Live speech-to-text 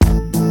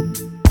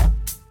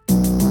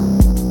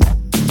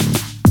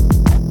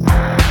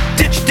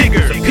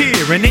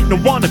and ain't no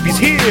wannabes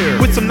here.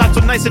 With some not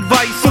so nice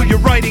advice for your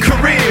writing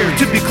career.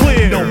 To be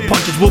clear, no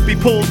punches will be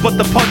pulled, but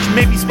the punch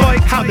may be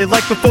spiked. How they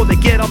like before they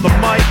get on the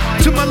mic.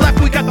 To my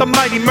left we got the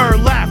mighty Mur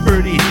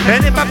Lafferty,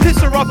 and if I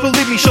piss her off,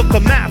 believe me, she'll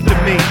come after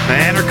me.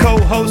 And her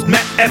co-host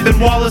Matt Evan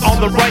Wallace on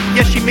the right.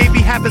 Yes, she may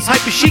be half as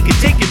hype as she can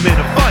take him in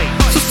a fight.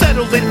 So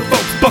settle in,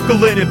 folks,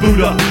 buckle in and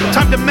boot up.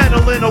 Time to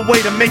meddle in a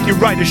way to make you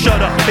writer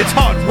shut up. It's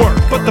hard work,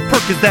 but the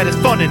perk is that it's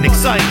fun and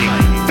exciting.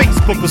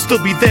 Facebook will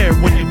still be there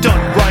when you're done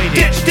writing.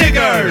 Ditch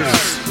Diggers!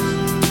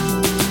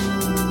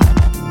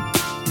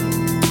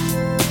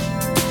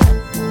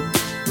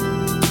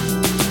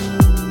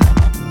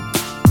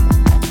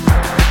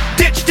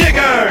 Ditch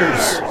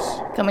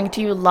Diggers! Coming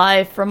to you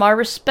live from our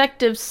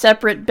respective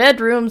separate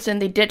bedrooms in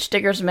the Ditch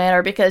Diggers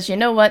manner, because you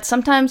know what?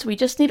 Sometimes we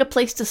just need a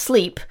place to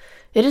sleep.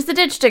 It is the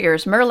Ditch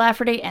Diggers, Mur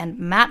Lafferty and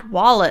Matt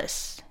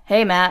Wallace.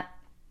 Hey, Matt.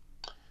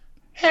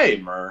 Hey,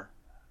 Mur.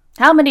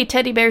 How many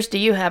teddy bears do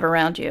you have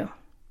around you?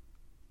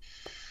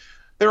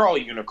 They're all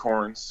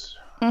unicorns.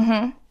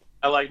 Mm-hmm.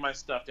 I like my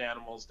stuffed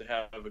animals to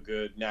have a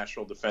good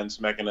natural defense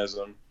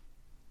mechanism.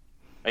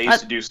 I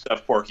used to do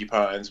stuffed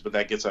porcupines, but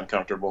that gets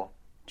uncomfortable.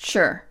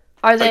 Sure.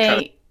 Are It's like they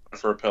trying to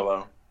for a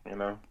pillow, you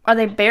know? Are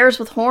they bears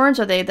with horns,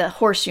 or are they the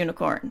horse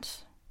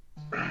unicorns?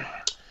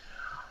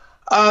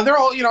 They're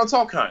all, it's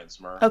all kinds,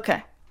 Mur.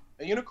 Okay.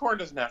 A unicorn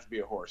doesn't have to be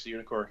a horse. A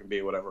unicorn can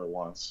be whatever it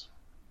wants.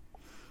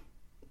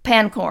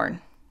 Pancorn.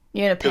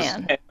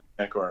 Unipan.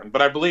 Unicorn.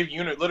 But I believe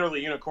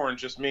literally unicorn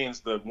just means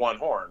the one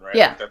horn, right?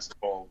 Yeah. That's the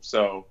whole.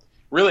 So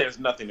really has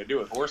nothing to do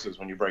with horses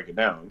when you break it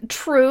down.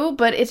 True,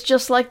 but it's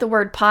just like the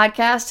word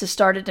podcast has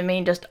started to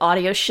mean just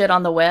audio shit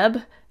on the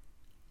web.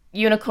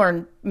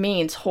 Unicorn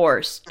means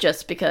horse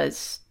just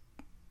because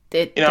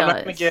it does. I'm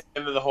not going to get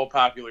into the whole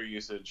popular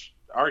usage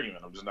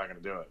argument. I'm just not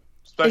going to do it.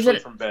 Especially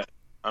from bed.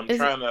 I'm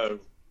trying to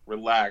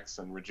relax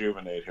and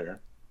rejuvenate here.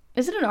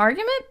 Is it an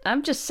argument?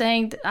 I'm just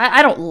saying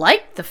I don't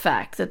like the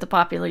fact that the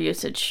popular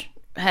usage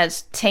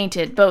has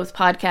tainted both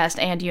podcast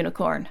and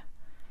unicorn.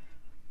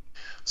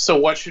 So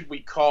what should we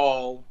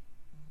call...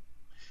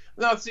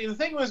 No, see, the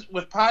thing was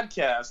with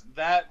podcast,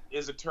 that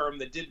is a term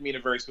that did mean a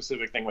very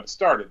specific thing when it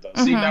started, though.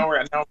 Mm-hmm. See, now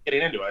we're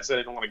getting into it. I said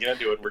I didn't want to get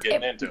into it, and we're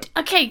getting into it.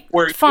 Okay,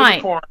 Where fine.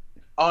 Unicorn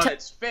on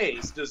its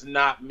face does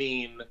not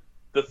mean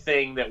the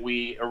thing that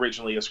we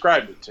originally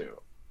ascribed it to.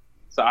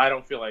 So I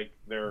don't feel like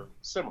they're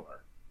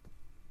similar.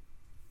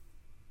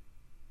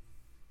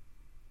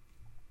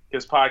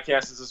 Because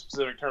podcast is a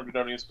specific term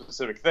denoting a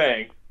specific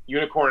thing.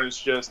 Unicorn is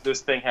just, this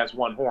thing has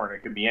one horn. It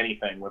could be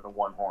anything with a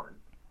one horn.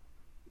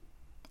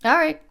 All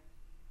right.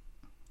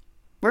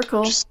 We're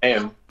cool. Just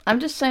saying.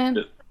 I'm just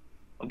saying.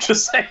 I'm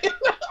just saying.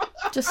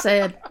 Just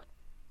saying.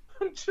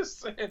 I'm just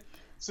saying.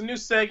 It's a new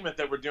segment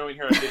that we're doing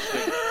here on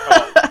Digital.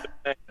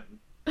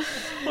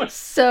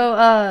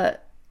 So,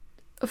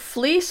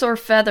 fleece or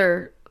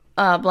feather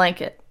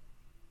blanket?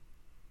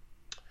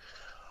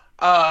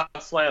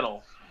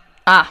 Flannel.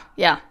 Ah,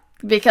 yeah.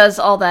 Because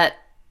all that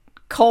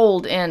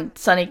cold in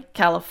sunny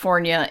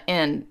California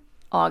in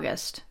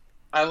August.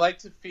 I like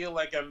to feel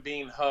like I'm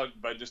being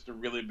hugged by just a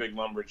really big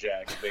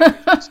lumberjack.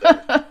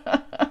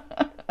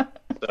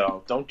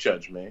 So, don't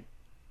judge me.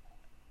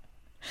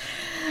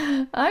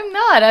 I'm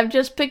not. I'm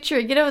just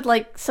picturing,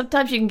 like,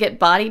 sometimes you can get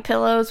body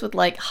pillows with,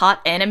 like,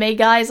 hot anime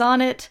guys on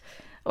it.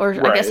 Or,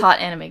 right. I guess hot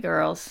anime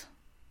girls.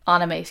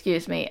 Anime,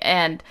 excuse me.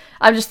 And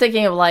I'm just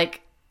thinking of,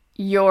 like,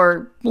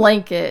 your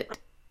blanket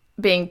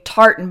being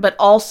tartan, but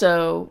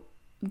also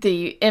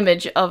the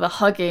image of a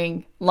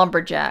hugging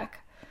lumberjack.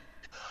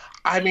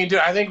 I mean, dude,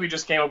 I think we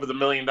just came up with $1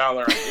 million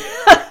idea.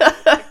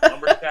 Like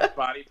lumberjack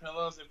body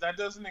pillows. If that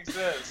doesn't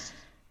exist,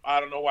 I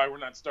don't know why we're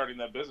not starting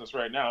that business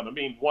right now. And I'm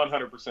being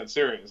 100%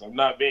 serious. I'm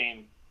not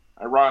being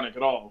ironic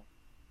at all.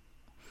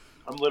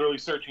 I'm literally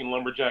searching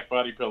lumberjack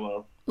body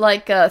pillow.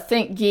 Like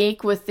Think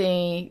Geek with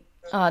the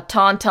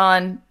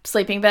Tauntaun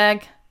sleeping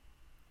bag.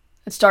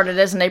 It started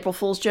as an April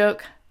Fool's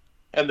joke.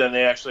 And then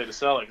they actually had to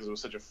sell it because it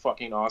was such a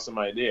fucking awesome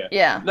idea.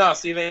 Yeah. No,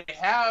 see, they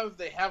have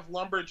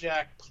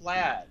lumberjack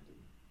plaid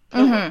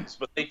pillows,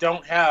 but they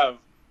don't have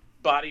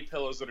body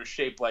pillows that are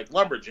shaped like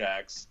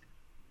lumberjacks.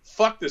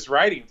 Fuck this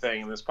writing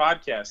thing and this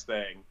podcast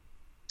thing.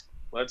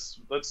 Let's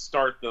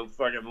start the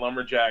fucking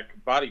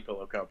lumberjack body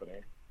pillow company.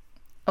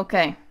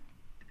 Okay.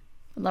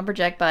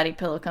 Lumberjack body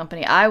pillow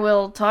company. I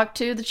will talk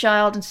to the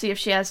child and see if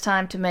she has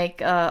time to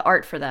make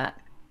art for that.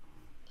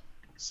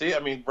 See, I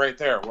mean, right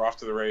there, we're off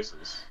to the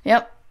races.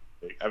 Yep.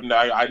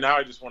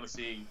 I just want to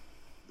see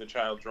the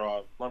child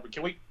draw lumber.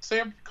 Can we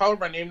call her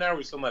by name now, or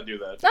we still not do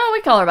that? No,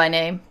 we call her by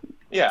name.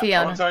 Yeah,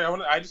 Fiona.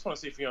 I just want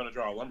to see Fiona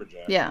draw a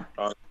lumberjack. Yeah.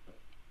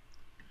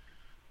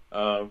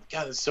 God,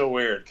 it's so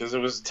weird because it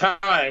was a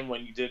time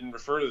when you didn't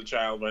refer to the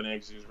child by name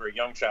because he was a very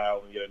young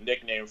child, and you had a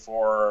nickname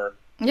for her.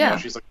 Yeah.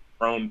 She's like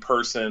her own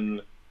person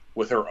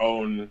with her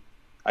own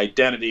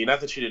identity.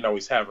 Not that she didn't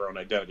always have her own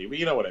identity, but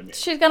you know what I mean.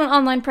 She's got an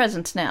online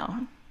presence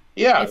now.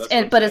 Yeah,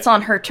 but it's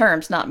on her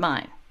terms, not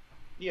mine.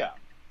 Yeah.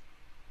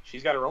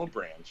 She's got her own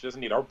brand. She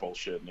doesn't need our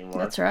bullshit anymore.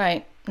 That's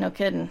right. No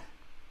kidding.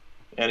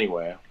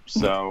 Anyway,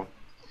 so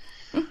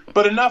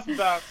But enough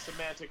about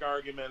semantic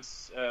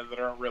arguments that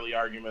aren't really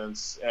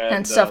arguments.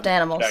 And stuffed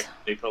animals.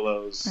 Body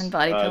pillows. And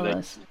body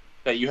pillows.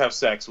 That you have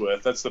sex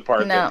with. That's the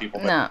part that people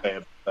say about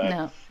that.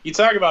 No. You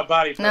talk about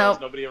body pillows,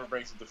 Nope. nobody ever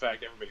brings up the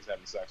fact everybody's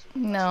having sex with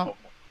them. No.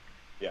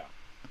 Yeah.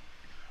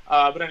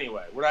 But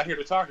anyway, we're not here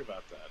to talk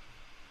about that.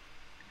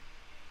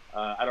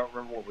 I don't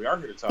remember what we are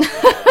here to talk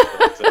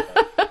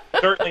about. But,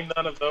 certainly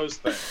none of those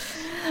things.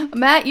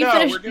 Matt,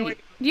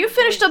 you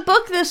finished a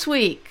book this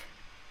week.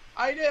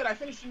 I did. I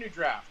finished a new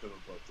draft of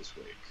a book this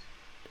week.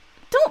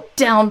 Don't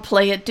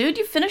downplay it, dude.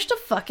 You finished a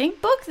fucking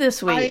book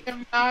this week. I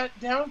am not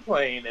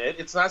downplaying it.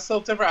 It's not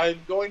self-different.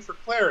 I'm going for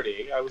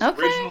clarity. I was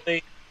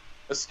originally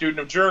a student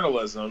of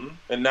journalism,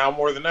 and now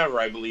more than ever,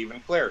 I believe in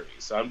clarity.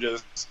 So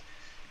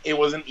it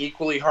was an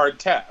equally hard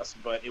task,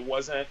 but it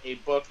wasn't a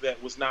book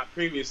that was not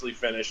previously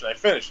finished, and I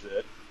finished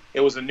it. It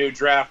was a new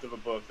draft of a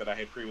book that I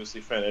had previously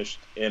finished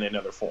in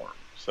another form.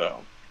 So,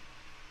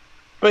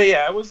 but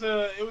yeah, it was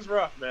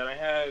rough, man. I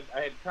had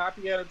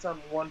copy edits on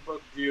one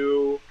book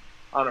due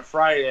on a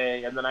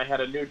Friday, and then I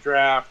had a new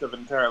draft of an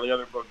entirely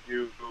other book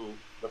due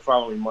the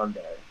following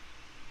Monday.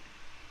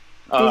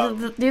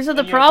 These are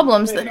the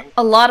problems that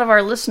a lot of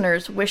our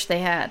listeners wish they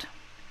had.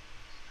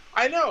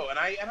 I know, and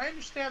I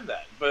understand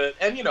that, but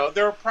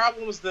there are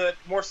problems that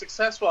more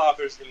successful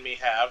authors than me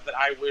have that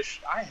I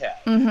wish I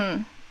had.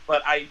 Mm-hmm.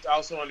 But I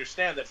also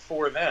understand that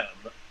for them,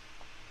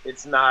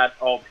 it's not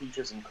all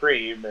peaches and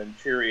cream and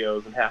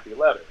Cheerios and happy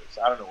letters.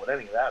 I don't know what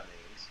any of that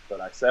means, but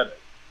I said it.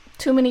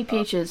 Too many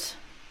peaches.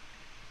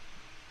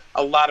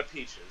 A lot of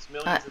peaches.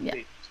 Millions of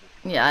peaches.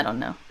 Yeah, I don't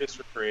know. Peaches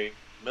for free.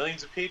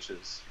 Millions of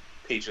peaches.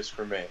 Peaches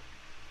for me.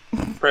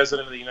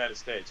 President of the United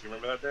States. You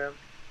remember that, Dan?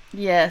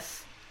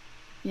 Yes.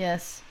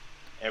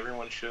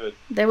 Everyone should.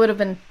 They would have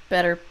been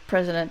better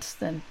presidents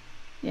than...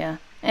 Yeah.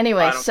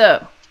 Anyway,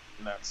 I'm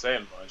not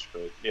saying much,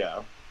 but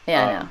yeah.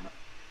 Yeah, I know.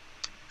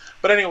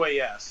 But anyway,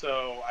 yeah.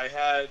 So I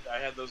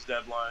had those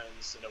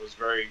deadlines, and it was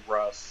very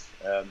rough,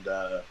 and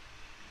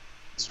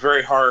it's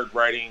very hard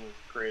writing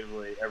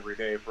creatively every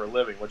day for a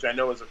living, which I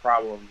know is a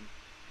problem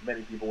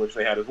many people wish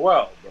they had as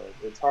well. But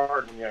it's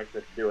hard when you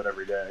actually have to do it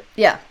every day.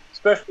 Yeah.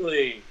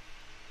 Especially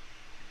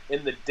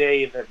in the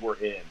day that we're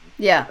in.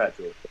 Yeah.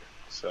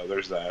 So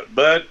there's that.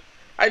 But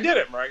I did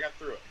it, Mur. I got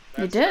through it.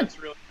 You did. That's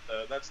really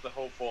that's the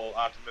hopeful,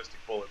 optimistic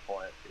bullet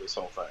point for this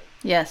whole thing.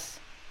 Yes.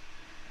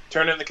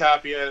 Turned in the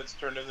copy edits,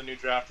 turned in the new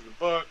draft of the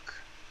book,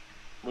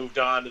 moved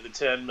on to the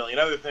 10 million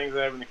other things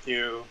I have in the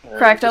queue.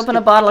 Cracked open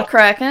a bottle of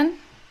Kraken,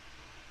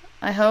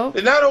 I hope.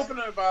 Did not open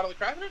a bottle of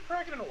Kraken. I haven't had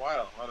Kraken in a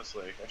while,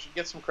 honestly. I should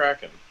get some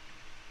Kraken.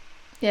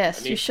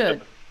 Yes, you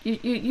should.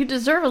 You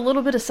deserve a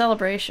little bit of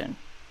celebration.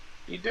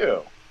 You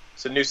do.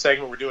 It's a new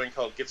segment we're doing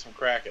called Get Some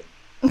Kraken.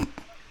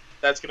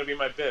 That's going to be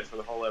my bid for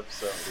the whole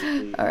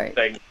episode. All right.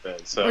 Segment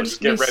bid. So we're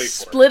just get ready for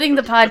splitting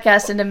the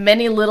podcast into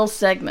many little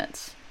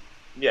segments.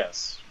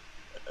 Yes.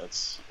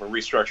 We're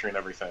restructuring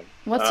everything.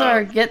 What's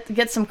our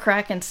get some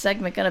Kraken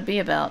segment going to be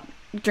about?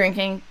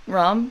 Drinking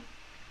rum?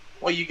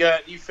 Well, you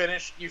hit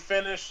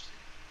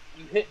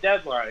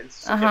deadlines.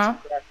 So get some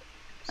Kraken.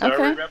 So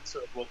every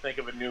episode we'll think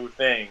of a new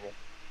thing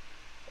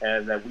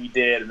and that we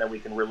did, and then we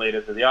can relate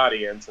it to the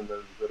audience, and then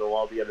it'll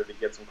all be under the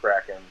Get Some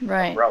Kraken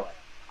umbrella.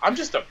 I'm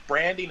just a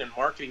branding and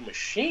marketing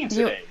machine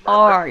today.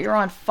 You're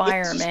on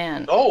fire,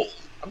 man. Gold.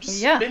 I'm just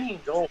spinning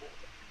gold.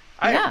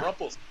 I have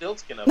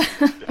Rumpelstiltskin up in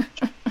this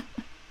bitch.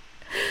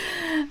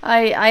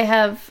 I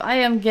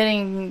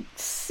am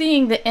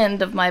seeing the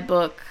end of my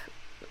book.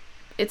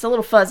 It's a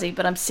little fuzzy,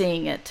 but I'm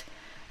seeing it.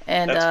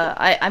 And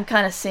I'm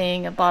kind of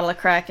seeing a bottle of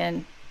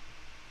Kraken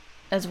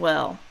as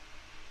well.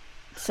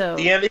 So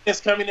the ending is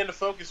coming into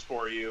focus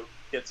for you.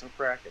 Get some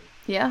Kraken.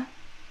 Yeah.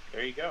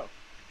 There you go.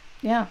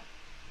 Yeah.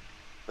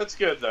 That's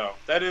good, though.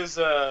 That is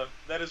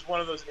one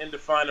of those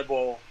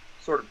indefinable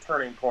sort of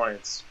turning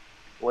points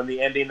when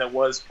the ending that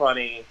was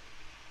fuzzy,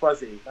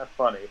 not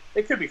funny.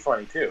 It could be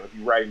funny, too, if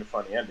you're writing a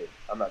funny ending.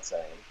 I'm not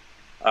saying.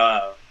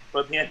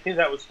 But the ending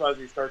that was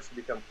fuzzy starts to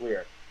become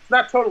clear. It's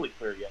not totally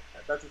clear yet.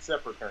 That's a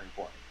separate turning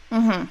point.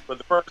 Mm-hmm. But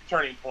the first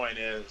turning point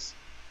is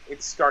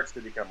it starts to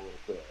become a little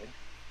clear.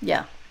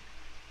 Yeah.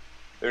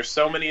 There's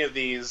so many of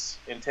these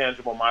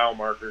intangible mile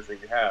markers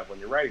that you have when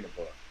you're writing a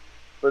book.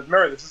 But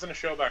Mur, this isn't a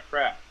show about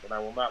craft, and I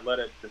will not let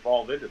it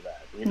devolve into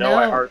that.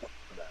 I hardly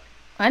do that.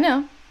 I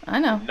know.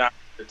 Not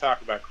to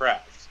talk about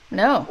crafts.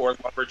 No. Or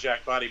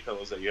lumberjack body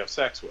pillows that you have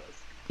sex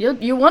with.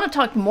 You want to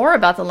talk more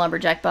about the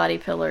lumberjack body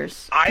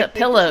pillows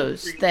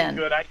then.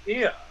 Good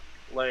idea.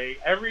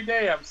 Like every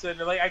day I'm sitting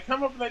there, I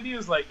come up with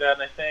ideas like that,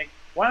 and I think,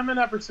 why am I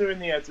not pursuing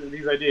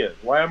these ideas?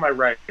 Why am I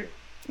writing?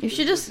 You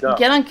should just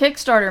get on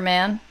Kickstarter,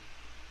 man.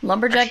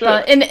 Lumberjack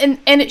body, and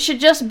it should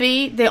just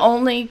be the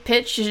only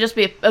pitch should just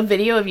be a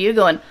video of you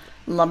going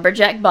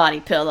lumberjack body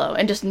pillow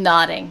and just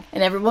nodding,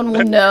 and everyone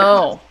will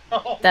know.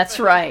 That's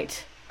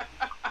right.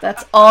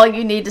 That's all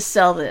you need to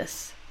sell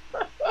this.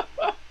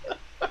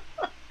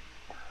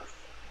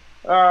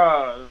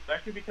 That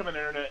could become an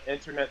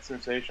internet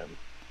sensation.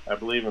 I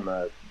believe in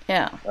that.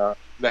 Yeah.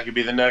 That could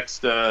be the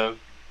next the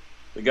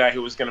guy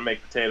who was going to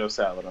make potato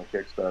salad on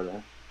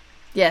Kickstarter.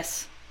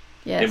 Yes.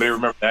 Yes. Anybody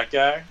remember that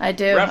guy? I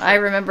do. I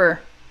remember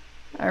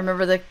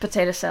the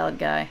potato salad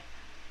guy.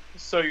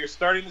 So you're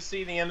starting to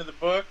see the end of the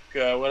book.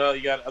 What else?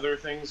 You got other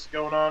things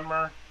going on,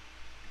 Mur?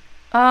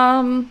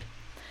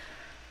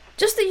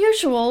 Just the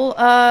usual.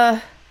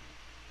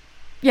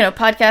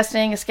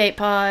 Podcasting, escape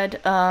pod.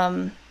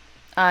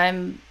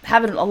 I'm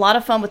having a lot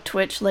of fun with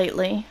Twitch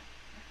lately.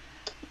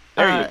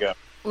 There you go.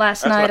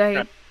 Last night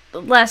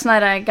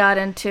I got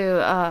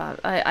into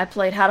I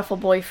played Hatoful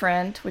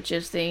Boyfriend, which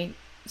is the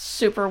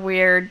super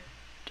weird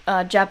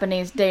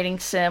Japanese dating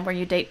sim where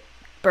you date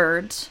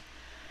birds,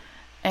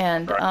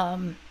 and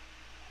Right.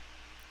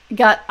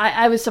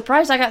 I was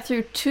surprised I got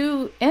through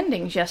 2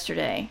 endings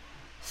yesterday,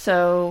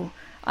 so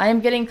I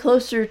am getting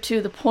closer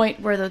to the point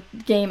where the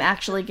game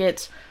actually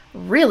gets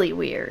really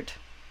weird.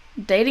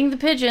 Dating the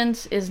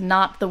pigeons is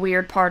not the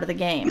weird part of the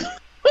game.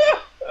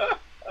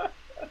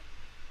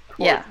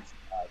 Yeah.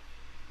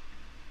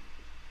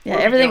 Yeah,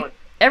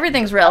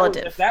 everything's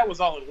relative. If that was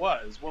all it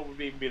was, what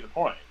would even be the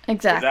point?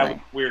 Exactly. That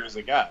was weird as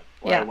it got.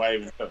 Why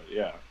even do it?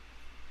 Yeah.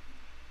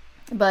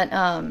 But,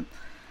 and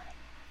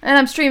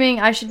I'm streaming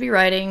I Should Be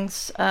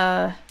Writings,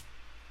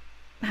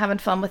 having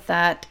fun with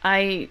that.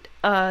 I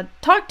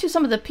talked to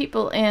some of the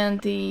people in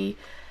the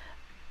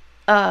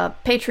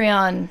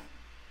Patreon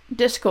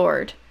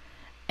Discord,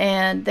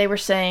 and they were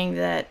saying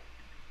that,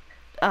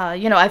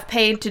 I've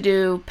paid to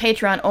do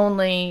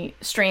Patreon-only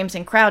streams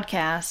and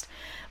Crowdcast,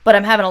 but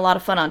I'm having a lot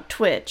of fun on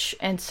Twitch,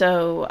 and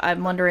so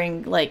I'm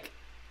wondering,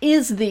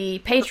 is the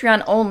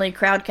Patreon-only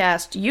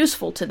Crowdcast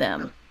useful to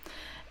them?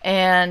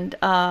 And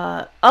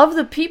of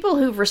the people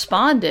who've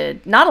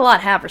responded, not a lot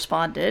have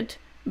responded,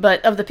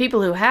 but of the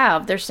people who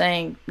have, they're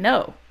saying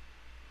no.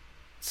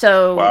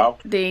 So wow.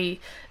 They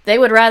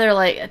would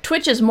rather,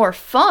 Twitch is more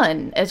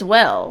fun as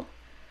well.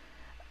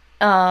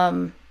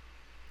 And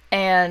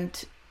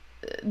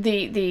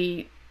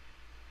the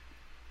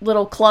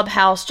little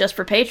clubhouse just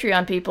for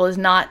Patreon people is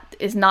not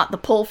the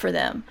pull for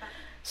them.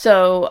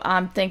 So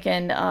I'm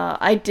thinking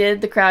I did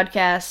the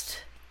Crowdcast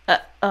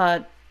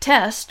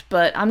test,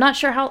 but I'm not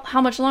sure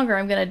how much longer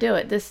I'm going to do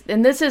it.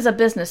 This is a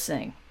business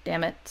thing,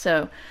 damn it.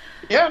 So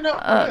yeah, no,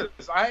 it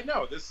is. I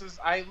know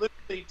I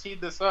literally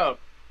teed this up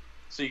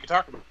so you can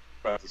talk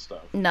about this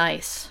stuff.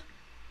 Nice.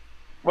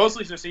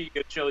 Mostly so you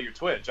could chill your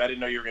Twitch. I didn't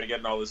know you were going to get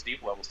into all this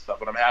deep level stuff,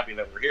 but I'm happy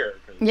that we're here.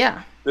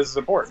 Yeah. This is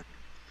important.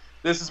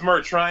 This is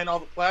Mur trying all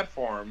the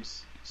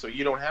platforms so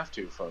you don't have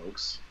to,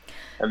 folks.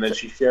 And then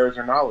she shares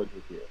her knowledge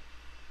with you.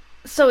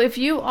 So if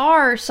you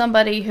are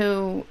somebody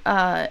who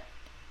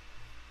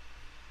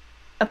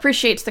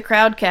appreciates the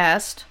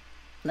Crowdcast,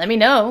 let me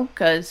know,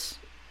 because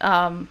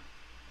the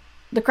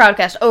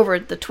Crowdcast over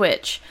the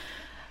Twitch.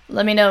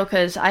 Let me know,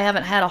 because I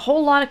haven't had a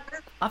whole lot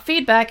of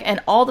feedback,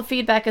 and all the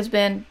feedback has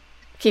been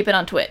keep it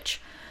on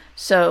Twitch.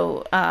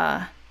 So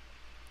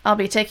I'll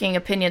be taking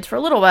opinions for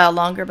a little while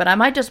longer, but I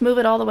might just move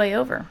it all the way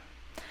over.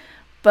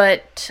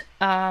 But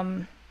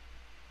the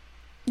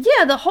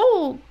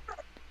whole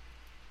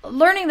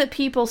learning that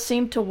people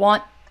seem to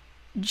want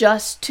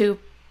just to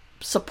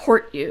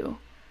support you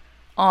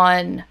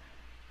on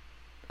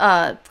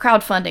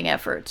crowdfunding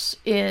efforts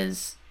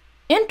is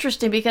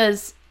interesting,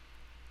 because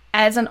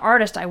as an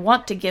artist, I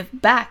want to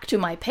give back to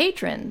my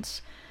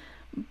patrons,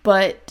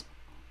 but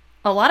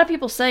a lot of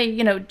people say,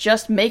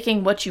 just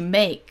making what you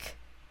make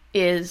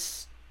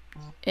is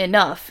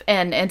enough,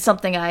 and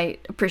something I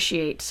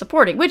appreciate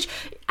supporting, which,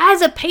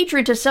 as a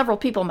patron to several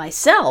people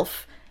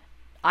myself,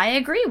 I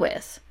agree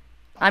with.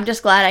 I'm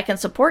just glad I can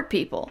support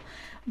people.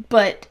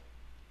 But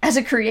as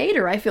a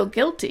creator, I feel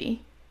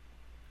guilty.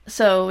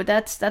 So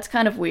that's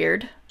kind of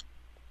weird.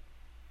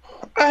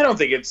 I don't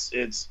think it's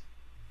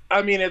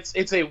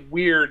a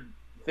weird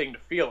thing to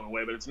feel in a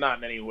way, but it's not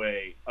in any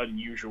way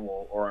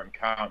unusual or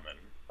uncommon.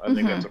 I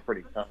think that's a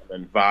pretty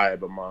common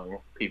vibe among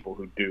people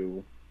who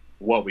do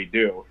what we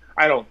do.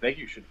 I don't think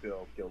you should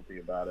feel guilty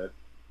about it,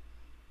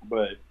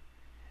 but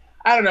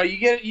I don't know. You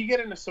get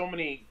into so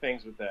many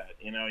things with that.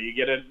 You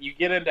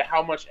get into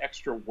how much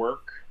extra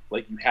work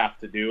you have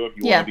to do if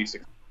you want to be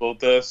successful at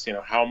this.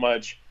 How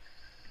much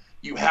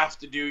you have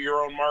to do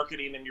your own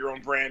marketing and your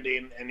own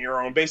branding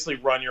and basically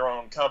run your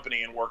own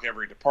company and work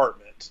every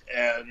department.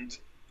 And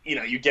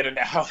you get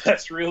into how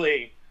that's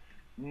really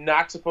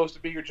not supposed to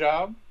be your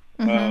job.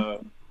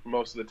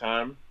 Most of the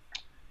time.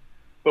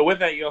 But with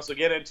that, you also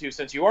get into,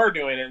 since you are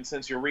doing it, and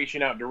since you're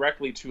reaching out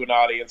directly to an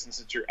audience, and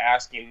since you're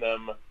asking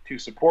them to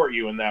support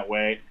you in that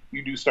way,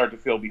 you do start to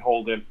feel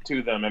beholden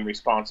to them and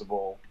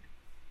responsible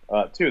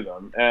to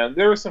them. And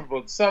there is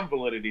some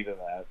validity to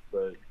that,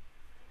 but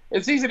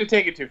it's easy to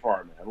take it too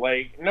far,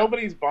 man.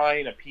 Nobody's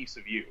buying a piece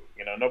of you.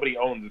 Nobody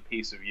owns a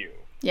piece of you.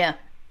 Yeah.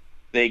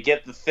 They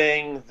get the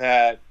thing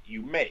that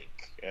you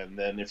make, and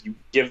then if you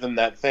give them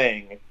that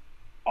thing,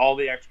 all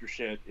the extra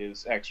shit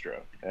is extra,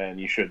 and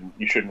you shouldn't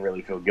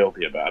really feel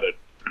guilty about it.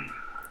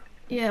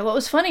 Yeah, what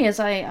was funny is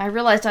I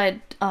realized I'd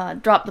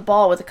dropped the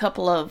ball with a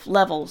couple of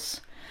levels,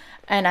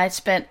 and I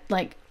spent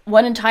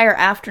one entire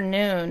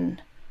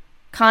afternoon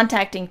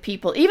contacting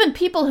people, even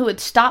people who had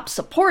stopped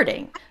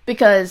supporting,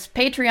 because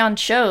Patreon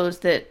shows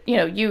that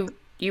you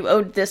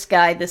owed this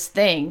guy this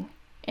thing,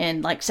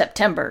 in like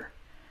September.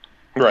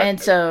 Right.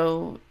 And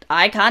so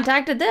I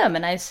contacted them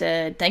and I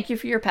said, thank you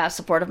for your past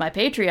support of my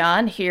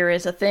Patreon. Here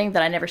is a thing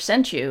that I never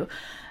sent you.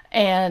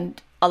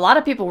 And a lot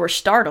of people were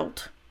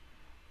startled.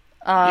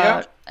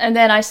 And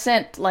then I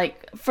sent,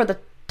 like, for the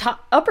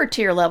upper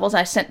tier levels,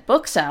 I sent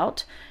books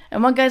out.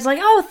 And one guy's like,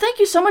 oh, thank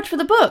you so much for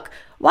the book.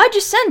 Why'd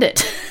you send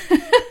it?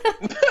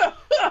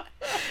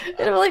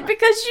 And I'm like,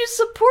 because you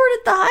support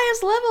at the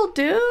highest level,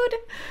 dude.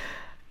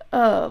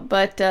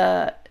 But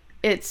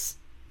it's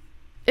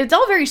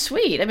all very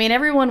sweet. I mean,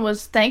 everyone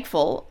was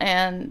thankful,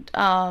 and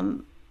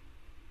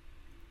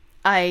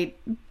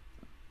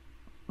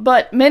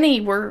but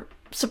many were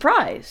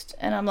surprised.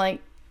 And I'm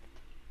like,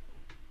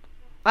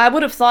 I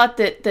would have thought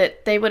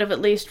that they would have at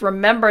least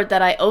remembered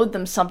that I owed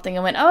them something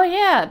and went, oh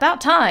yeah,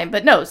 about time.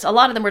 But no, a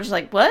lot of them were just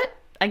like, what?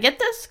 I get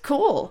this?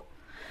 Cool.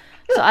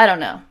 So I don't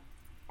know.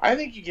 I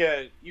think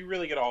you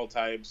really get all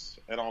types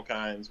and all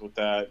kinds with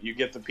that. You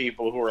get the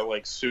people who are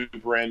like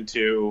super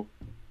into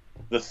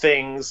the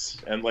things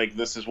and like,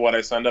 this is what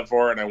I signed up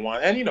for and I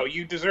want, and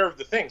you deserve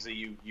the things that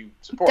you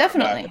support.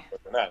 Definitely.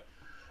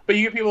 But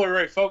you get people who are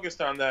very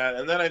focused on that,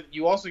 and then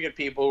you also get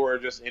people who are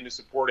just into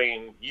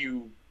supporting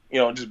you,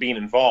 just being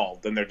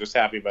involved, and they're just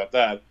happy about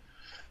that.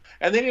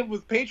 And then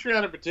with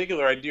Patreon in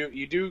particular,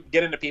 you do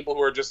get into people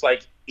who are just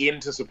like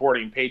into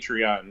supporting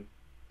Patreon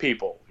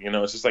people.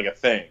 It's just like a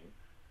thing.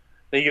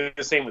 Then you get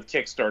the same with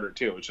Kickstarter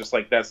too. It's just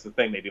like that's the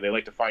thing they do. They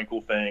like to find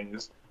cool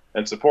things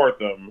and support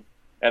them,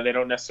 and they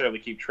don't necessarily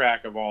keep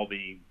track of all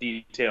the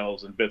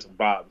details and bits and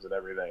bobs and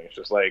everything. It's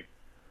just like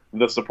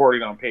the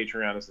supporting on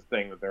Patreon is the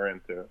thing that they're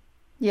into.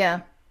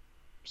 Yeah.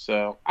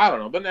 So I don't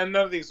know, but none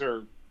of these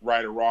are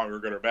right or wrong or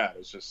good or bad.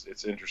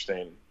 It's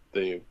interesting.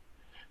 The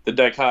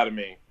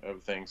dichotomy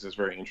of things is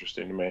very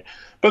interesting to me.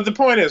 But the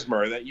point is,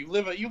 Mur, that you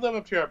live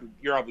up to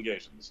your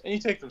obligations and you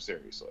take them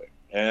seriously.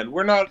 And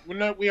we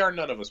are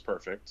none of us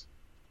perfect.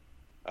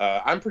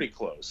 I'm pretty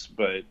close,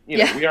 but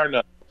we are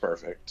not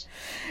perfect.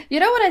 You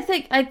know what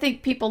I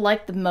think people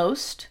like the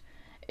most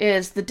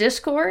is the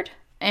Discord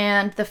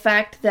and the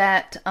fact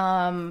that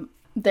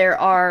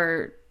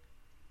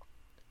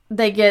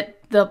they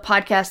get the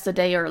podcast a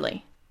day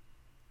early.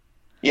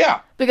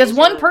 Yeah. Because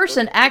one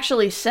person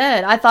actually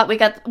said,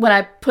 when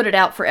I put it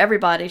out for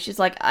everybody, she's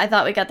like, I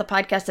thought we got the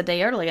podcast a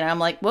day early. And I'm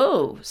like,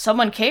 whoa,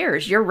 someone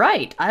cares. You're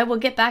right. I will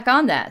get back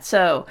on that.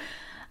 So,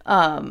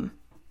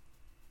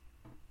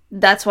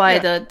 that's why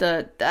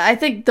I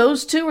think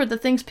those two are the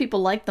things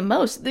people like the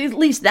most. At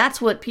least that's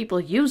what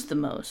people use the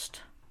most.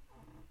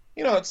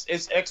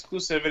 It's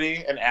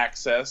exclusivity and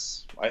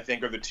access, I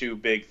think, are the two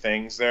big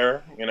things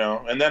there,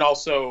 and then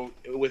also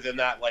within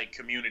that, like,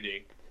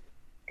 community,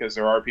 because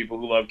there are people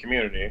who love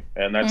community,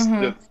 and that's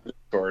the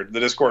Discord. The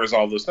Discord is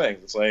all those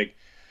things. It's like,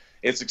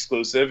 it's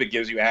exclusive. It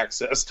gives you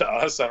access to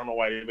us. I don't know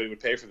why anybody would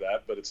pay for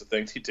that, but it's a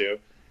thing to do.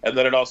 And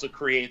then it also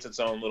creates its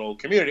own little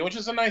community, which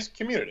is a nice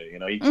community.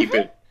 You keep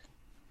it.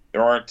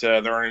 There aren't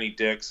any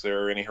dicks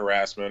or any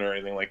harassment or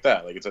anything like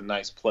that. Like, it's a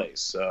nice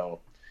place. So,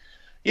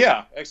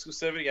 yeah,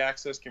 exclusivity,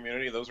 access,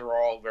 community, those are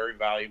all very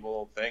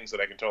valuable things that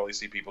I can totally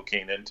see people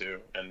keen into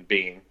and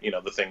being,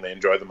 the thing they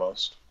enjoy the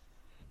most.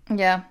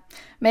 Yeah.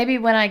 Maybe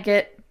when I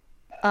get,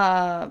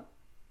 I'm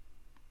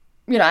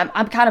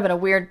kind of in a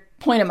weird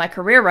point in my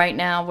career right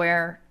now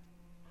where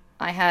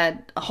I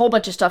had a whole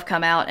bunch of stuff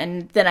come out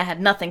and then I had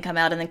nothing come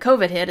out and then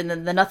COVID hit and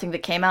then the nothing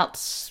that came out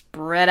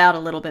spread out a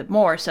little bit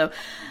more. So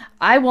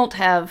I won't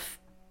have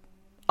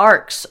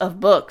arcs of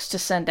books to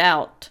send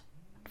out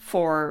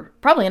for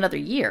probably another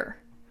year.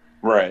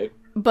 Right.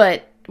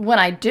 But when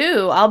I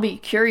do, I'll be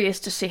curious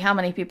to see how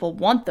many people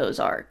want those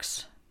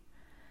arcs.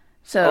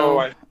 So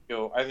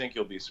I think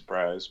you'll be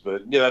surprised,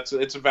 but yeah,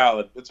 it's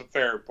a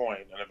fair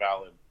point and a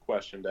valid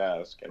question to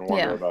ask and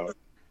wonder about.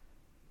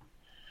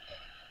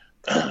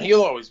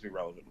 You'll always be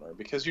relevant, Mur,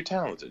 because you're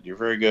talented. You're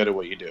very good at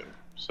what you do.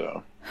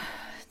 So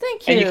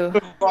thank you. And you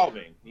keep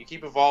evolving. You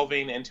keep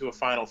evolving into a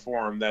final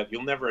form that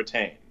you'll never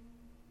attain,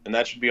 and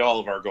that should be all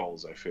of our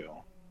goals, I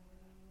feel.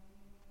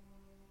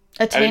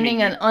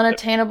 Attaining an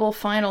unattainable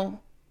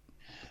final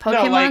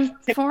Pokemon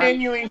form?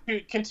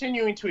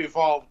 Continuing to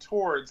evolve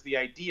towards the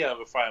idea of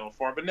a final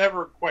form, but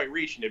never quite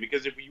reaching it,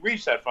 because if you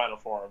reach that final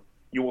form,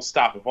 you will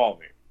stop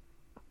evolving.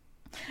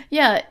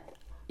 Yeah.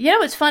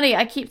 It's funny.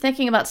 I keep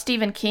thinking about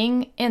Stephen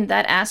King in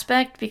that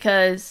aspect,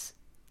 because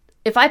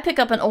if I pick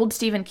up an old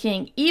Stephen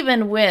King,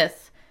 even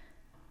with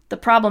the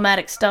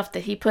problematic stuff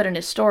that he put in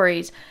his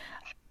stories,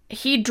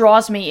 he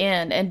draws me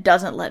in and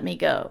doesn't let me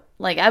go.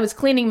 Like, I was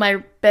cleaning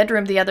my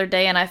bedroom the other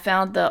day and I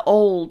found the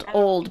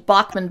old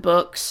Bachman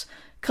books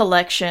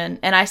collection,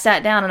 and I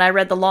sat down and I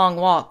read The Long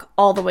Walk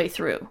all the way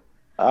through.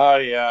 Oh,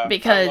 yeah.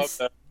 Because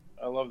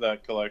I love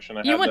that collection.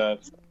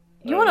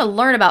 You want to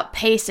learn about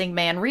pacing,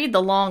 man, read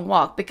The Long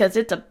Walk, because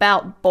it's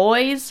about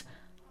boys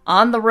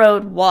on the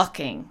road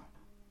walking.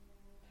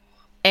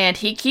 And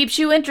he keeps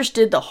you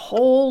interested the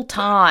whole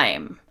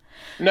time.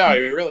 No, he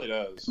really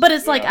does. But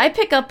it's like, I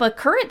pick up a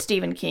current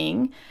Stephen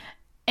King,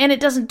 and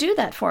it doesn't do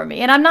that for me.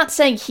 And I'm not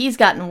saying he's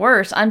gotten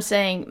worse. I'm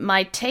saying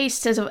my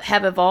tastes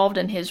have evolved,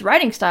 and his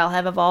writing style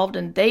have evolved,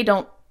 and they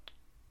don't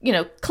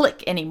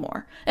click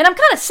anymore. And I'm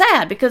kind of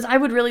sad because I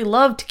would really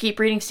love to keep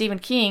reading Stephen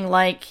King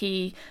like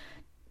he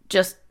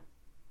just,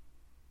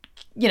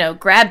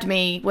 grabbed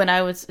me when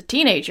I was a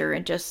teenager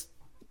and just,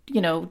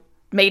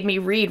 made me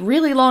read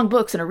really long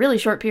books in a really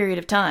short period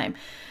of time.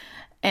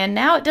 And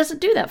now it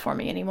doesn't do that for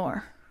me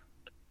anymore.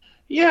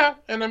 Yeah,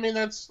 and I mean,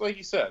 that's, like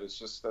you said,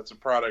 that's a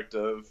product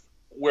of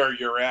where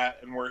you're at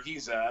and where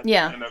he's at.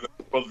 Yeah. And they're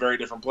both very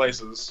different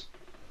places.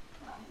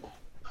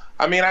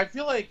 I mean, I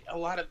feel like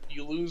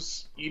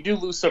you do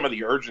lose some of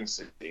the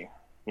urgency,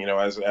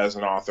 as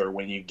an author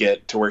when you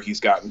get to where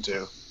he's gotten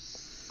to.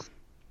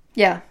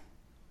 Yeah.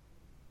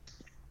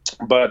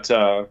 But,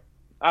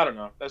 I don't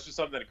know. That's just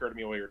something that occurred to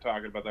me while you were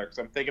talking about that, because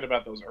I'm thinking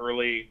about those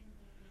early,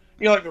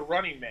 like The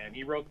Running Man.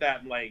 He wrote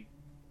that in, like,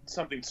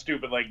 something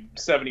stupid, like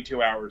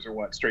 72 hours or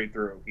what, straight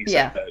through. He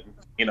said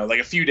that, like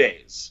a few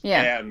days.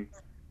 Yeah. And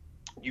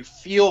you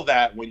feel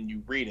that when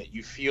you read it.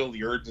 You feel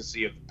the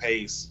urgency of the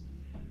pace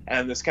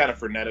and this kind of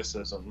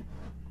freneticism.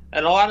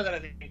 And a lot of that, I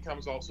think,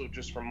 comes also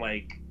just from,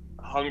 like,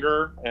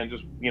 hunger and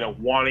just,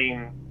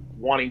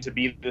 wanting to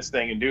be this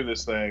thing and do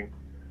this thing.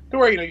 To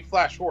where, you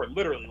flash forward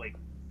literally, like,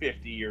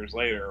 50 years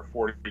later or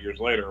 40 years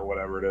later or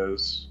whatever it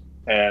is,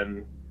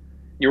 and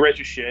you're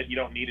rich as shit. You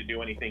don't need to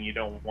do anything you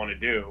don't want to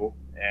do,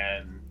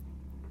 and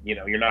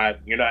you're not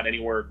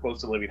anywhere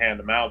close to living hand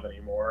to mouth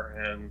anymore.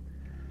 And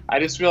I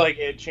just feel like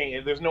it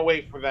changed. There's no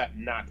way for that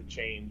not to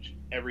change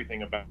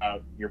everything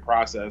about your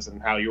process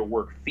and how your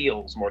work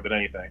feels more than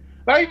anything.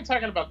 Not even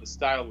talking about the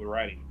style of the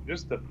writing,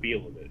 just the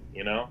feel of it.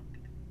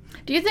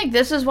 Do you think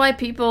this is why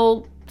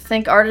people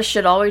think artists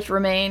should always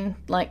remain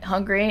like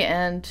hungry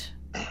and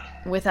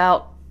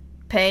without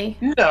pay?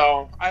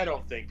 No, I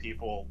don't think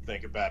people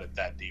think about it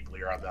that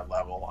deeply or on that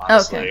level,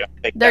 honestly. Okay.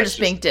 I think they're just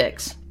being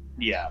dicks.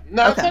 Yeah.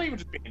 No, It's not even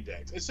just being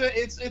dicks. It's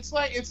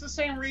the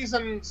same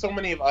reason so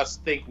many of us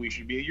think we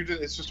should be.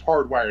 It's just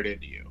hardwired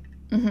into you.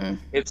 Mm-hmm.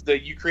 It's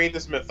that you create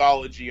this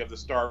mythology of the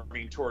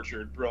starving,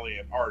 tortured,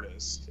 brilliant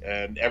artist,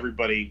 and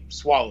everybody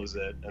swallows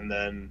it, and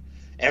then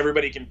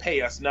everybody can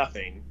pay us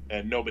nothing,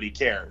 and nobody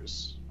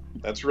cares.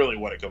 That's really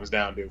what it comes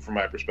down to, from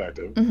my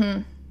perspective.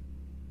 Mm-hmm.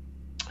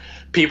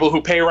 People who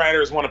pay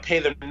writers want to pay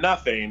them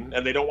nothing,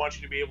 and they don't want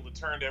you to be able to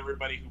turn to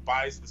everybody who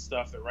buys the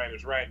stuff that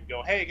writers write and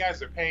go, hey, guys,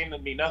 they're paying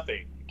me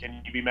nothing.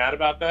 Can you be mad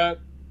about that?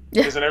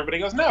 Yeah. Because then everybody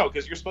goes, no,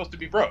 because you're supposed to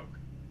be broke.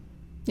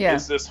 Yeah.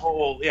 It's this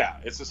whole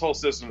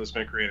system that's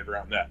been created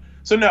around that.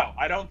 So, no,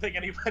 I don't think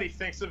anybody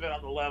thinks of it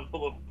on the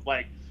level of,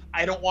 like,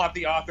 I don't want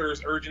the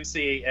author's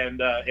urgency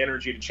and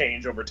energy to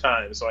change over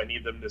time, so I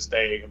need them to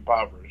stay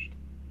impoverished.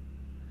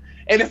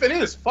 And if it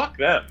is, fuck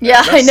them.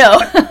 Yeah, I know.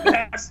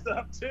 That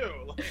stuff, too.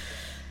 Like,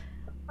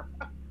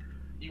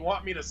 you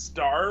want me to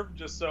starve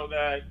just so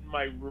that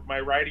my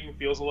writing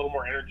feels a little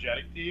more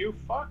energetic to you?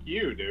 Fuck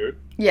you, dude.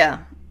 Yeah.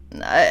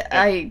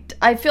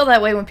 I feel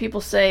that way when people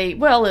say,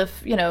 well,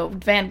 if,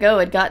 Van Gogh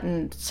had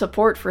gotten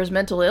support for his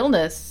mental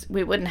illness,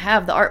 we wouldn't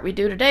have the art we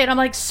do today. And I'm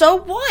like, so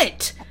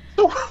what?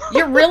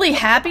 You're really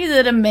happy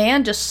that a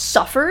man just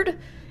suffered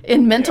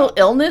in mental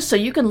illness so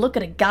you can look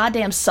at a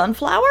goddamn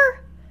sunflower?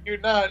 You're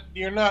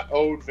not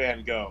owed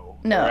Van Gogh.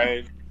 No.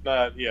 Right?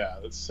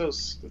 It's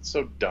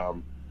so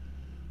dumb.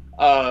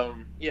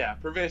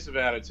 Pervasive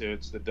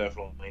attitudes that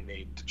definitely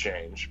need to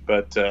change.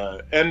 But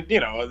to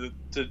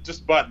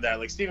just button that,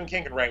 like, Stephen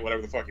King can write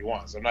whatever the fuck he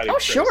wants. I'm not even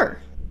sure.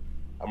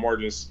 I'm more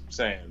just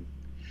saying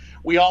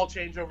we all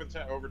change over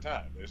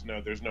time. There's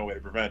no way to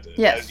prevent it.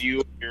 Yes. As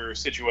your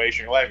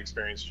situation, your life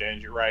experience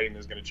change, your writing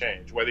is going to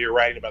change, whether you're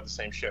writing about the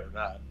same shit or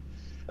not.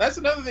 That's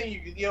another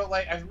thing.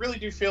 Like, I really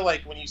do feel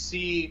like when you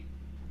see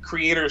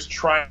creators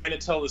trying to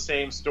tell the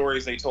same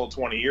stories they told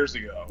 20 years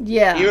ago,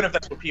 even if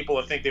that's what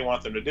people think they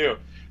want them to do,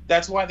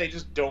 that's why they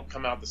just don't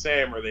come out the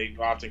same, or they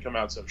often come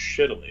out so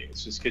shittily.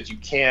 It's just because you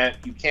can't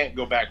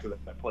go back to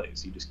that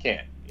place. You just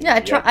can't.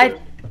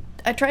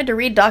 I tried to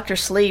read Dr.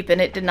 Sleep,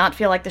 and it did not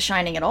feel like The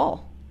Shining at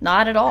all.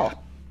 Not at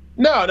all.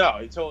 No,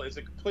 it's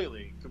a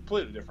completely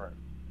different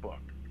book.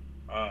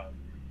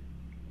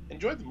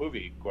 Enjoyed the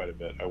movie quite a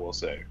bit, I will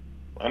say.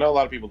 I know a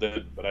lot of people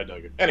did, but I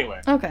dug it.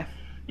 Anyway. Okay.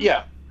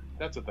 Yeah,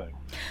 that's a thing.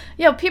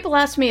 People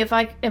ask me if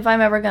I'm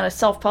ever going to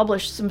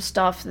self-publish some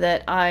stuff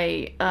that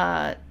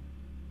I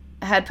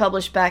had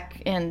published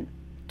back in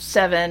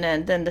 7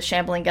 and then the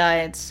Shambling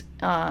Guides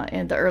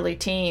in the early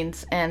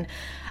teens. And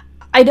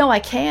I know I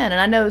can, and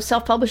I know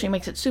self-publishing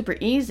makes it super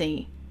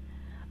easy,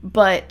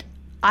 but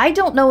I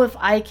don't know if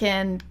I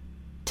can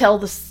tell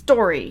the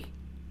story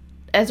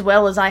as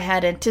well as I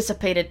had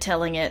anticipated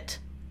telling it,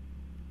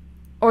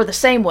 or the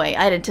same way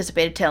I had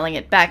anticipated telling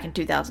it back in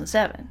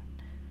 2007.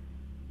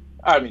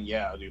 I mean,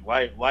 yeah, dude,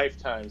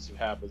 lifetimes have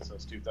happened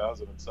since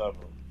 2007.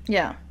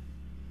 Yeah.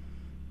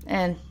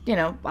 And,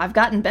 I've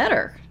gotten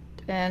better.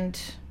 And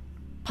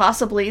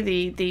possibly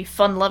the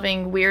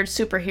fun-loving, weird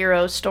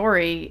superhero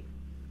story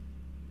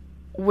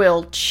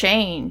will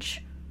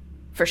change.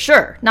 For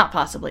sure. Not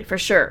possibly, for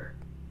sure.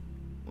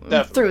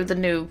 Definitely. Through the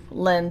new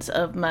lens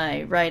of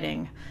my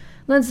writing.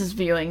 Lens is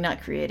viewing,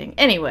 not creating.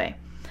 Anyway.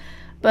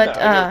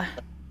 But,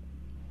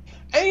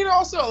 And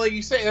also, like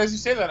you say, as you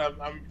say that,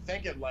 I'm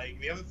thinking like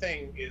the other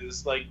thing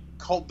is like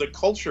the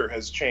culture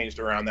has changed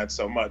around that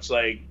so much.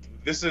 Like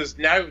this is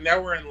now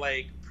we're in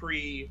like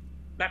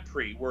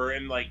we're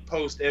in like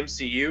post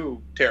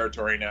MCU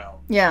territory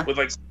now. Yeah. With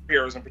like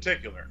superheroes in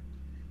particular.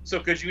 So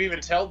could you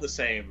even tell the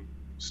same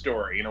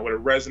story? You know, would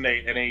it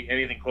resonate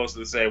anything close to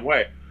the same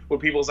way? Would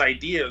people's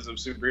ideas of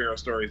superhero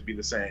stories be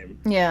the same?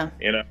 Yeah.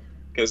 You know,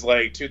 because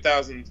like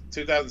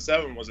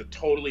 2007 was a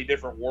totally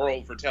different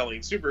world for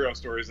telling superhero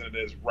stories than it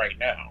is right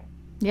now.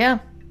 Yeah.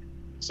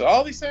 So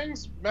all these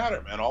things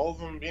matter, man. All of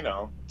them, you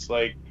know, it's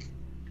like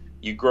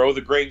you grow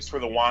the grapes for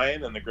the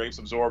wine, and the grapes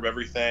absorb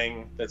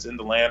everything that's in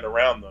the land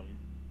around them.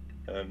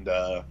 And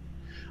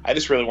I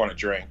just really want to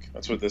drink.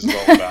 That's what this is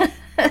all about.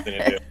 Nothing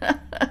to do.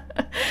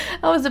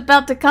 I was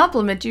about to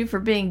compliment you for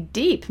being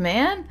deep,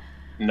 man.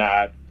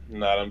 Not.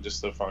 I'm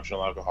just a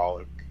functional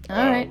alcoholic. All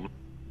right.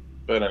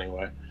 But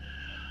anyway.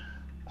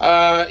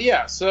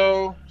 Yeah,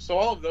 so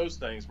all of those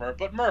things, Mur.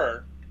 But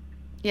Mur.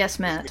 Yes,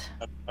 Matt.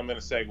 I'm going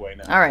to segue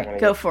now. All right,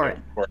 go for it.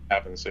 Before it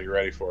happens, so you're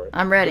ready for it.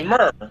 I'm ready.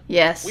 But Mur.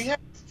 Yes. We have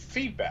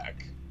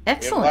feedback.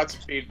 Excellent. We have lots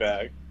of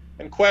feedback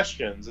and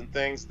questions and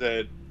things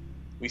that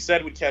we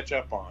said we'd catch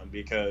up on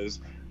because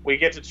we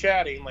get to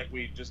chatting like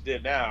we just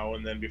did now,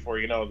 and then before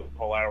you know, the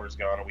whole hour's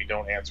gone and we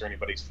don't answer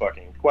anybody's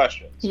fucking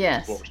questions.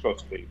 Yes. That's what we're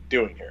supposed to be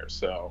doing here.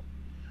 So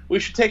we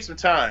should take some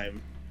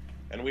time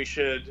and we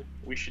should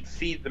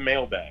feed the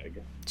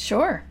mailbag.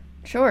 Sure.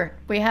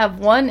 We have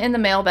one in the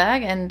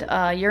mailbag, and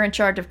you're in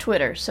charge of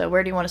Twitter. So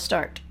where do you want to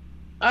start?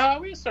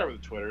 We can start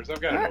with the Twitters.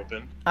 I've got it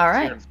open. All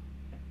right.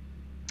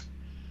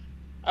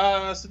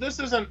 So this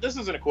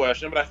isn't a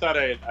question, but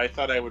I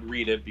thought I would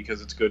read it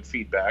because it's good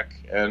feedback,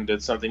 and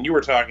it's something you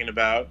were talking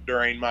about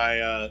during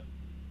my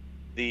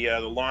the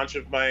launch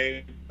of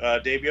my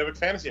debut epic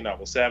fantasy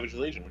novel, Savage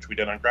Legion, which we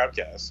did on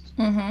Crowdcast.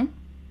 Mm-hmm.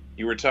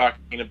 You were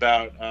talking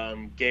about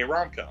gay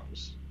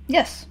rom-coms.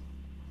 Yes.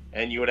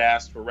 And you had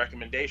asked for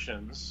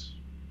recommendations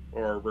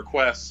or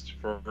requests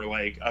for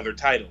like other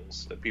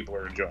titles that people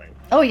are enjoying.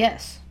 Oh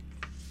yes.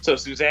 So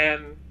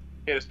Suzanne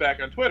hit us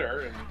back on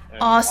Twitter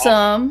and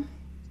awesome.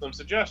 Some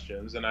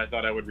suggestions, and I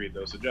thought I would read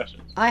those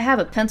suggestions. I have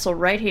a pencil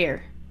right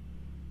here.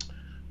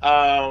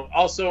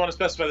 Also, want to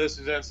specify this.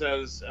 Suzanne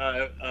says,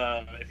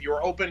 if you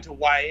are open to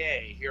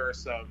YA, here are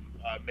some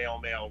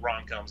male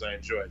rom-coms I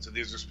enjoyed. So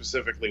these are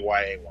specifically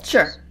YA ones.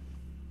 Sure.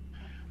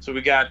 So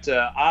we got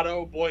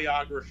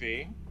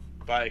Autobiography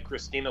by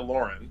Christina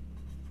Lauren,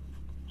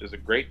 which is a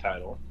great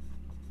title.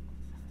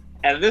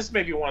 And this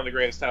may be one of the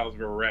greatest titles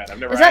I've ever read. I'd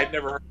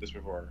never heard this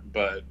before,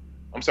 but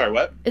I'm sorry,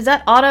 what? Is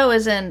that auto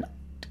as in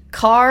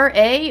car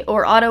A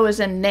or auto as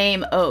in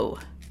name O?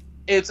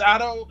 It's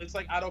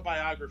like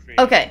autobiography.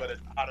 Okay. But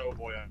it's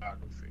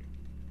autobiography.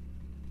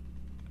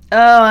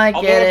 Oh, I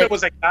get it. Although if it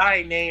was a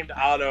guy named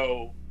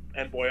Otto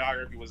and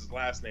Boyography was his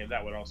last name,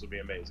 that would also be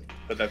amazing.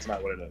 But that's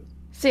not what it is.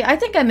 See, I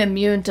think I'm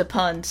immune to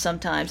puns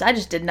sometimes. I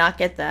just did not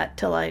get that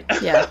till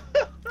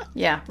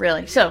yeah,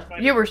 really. So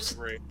you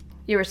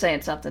were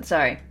saying something.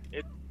 Sorry.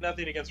 It's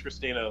nothing against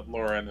Christina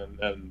Lauren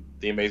and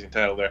the amazing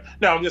title there.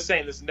 No, I'm just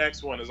saying this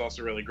next one is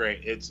also really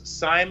great. It's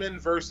Simon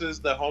versus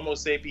the Homo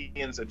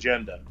sapiens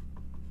Agenda,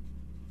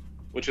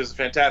 which is a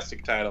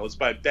fantastic title. It's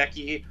by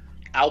Becky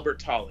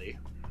Albertalli.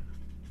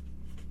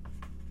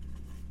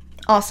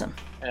 Awesome.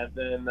 And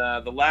then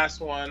the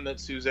last one that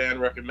Suzanne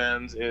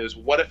recommends is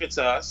What If It's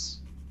Us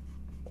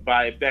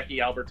by Becky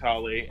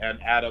Albertalli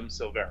and Adam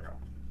Silvero.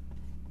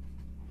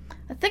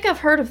 I think I've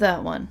heard of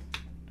that one.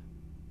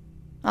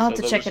 I'll have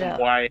to check it out.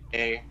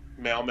 YA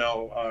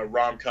male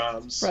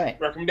rom-coms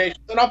recommendations.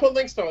 And I'll put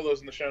links to all those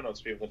in the show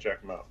notes so people can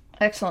check them out.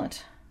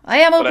 Excellent. I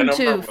am open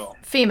to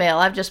female.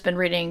 I've just been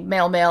reading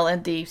male,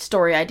 and the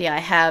story idea I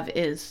have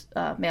is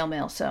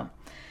male, so.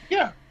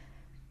 Yeah.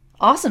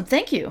 Awesome.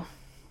 Thank you.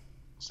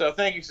 So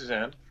thank you,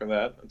 Suzanne, for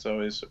that. It's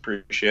always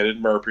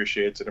appreciated. Mur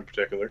appreciates it in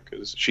particular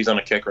because she's on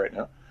a kick right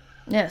now.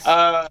 Yes.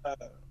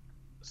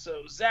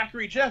 So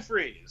Zachary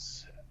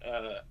Jeffries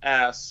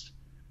asks,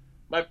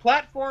 my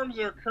platforms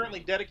are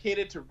currently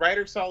dedicated to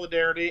writer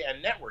solidarity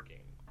and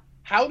networking.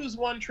 How does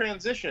one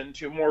transition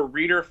to more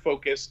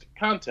reader-focused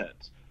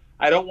content?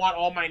 I don't want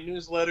all my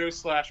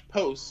newsletters /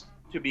 posts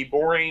to be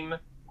boring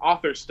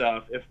author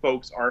stuff if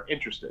folks aren't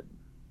interested.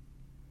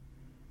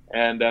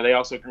 And they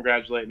also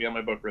congratulate me on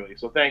my book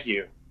release. So thank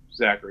you,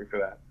 Zachary, for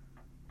that.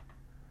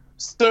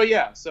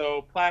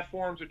 So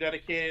platforms are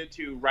dedicated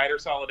to writer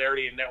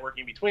solidarity and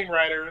networking between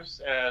writers,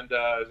 and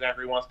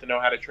Zachary wants to know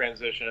how to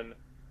transition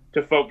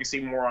to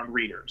focusing more on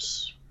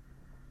readers.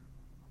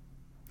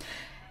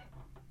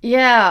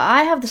 Yeah,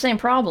 I have the same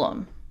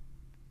problem.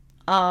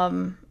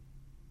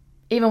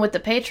 Even with the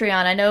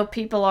Patreon, I know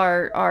people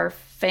are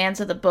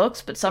fans of the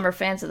books, but some are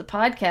fans of the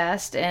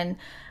podcast, and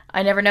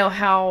I never know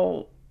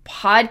how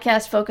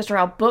podcast focused or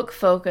how book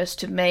focused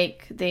to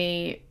make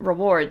the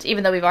rewards,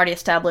 even though we've already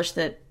established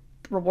that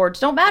rewards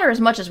don't matter as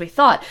much as we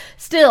thought.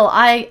 Still,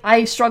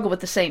 I struggle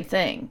with the same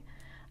thing.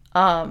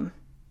 I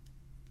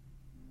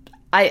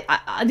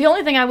the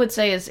only thing I would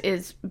say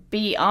is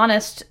be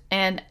honest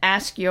and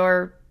ask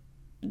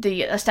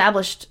the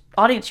established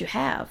audience you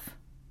have.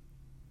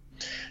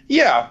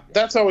 Yeah,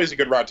 that's always a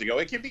good route to go.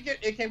 It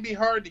can be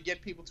hard to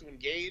get people to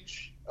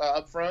engage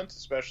up front,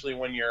 especially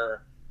when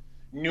you're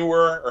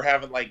newer or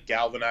haven't like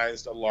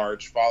galvanized a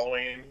large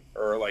following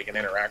or like an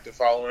interactive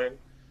following.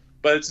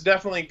 But it's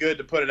definitely good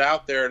to put it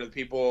out there to the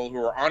people who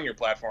are on your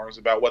platforms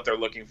about what they're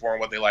looking for and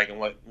what they like and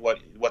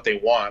what they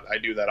want. I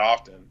do that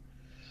often.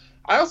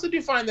 I also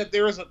do find that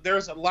there's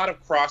a lot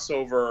of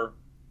crossover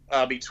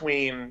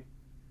between,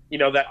 you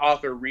know, that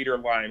author reader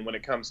line when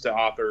it comes to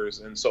authors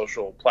and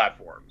social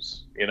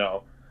platforms. You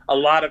know, a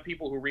lot of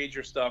people who read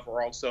your stuff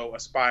are also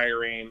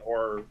aspiring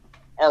or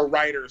are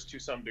writers to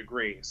some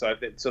degree. So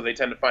they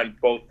tend to find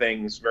both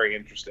things very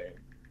interesting,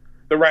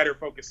 the writer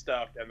focused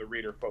stuff and the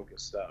reader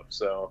focused stuff.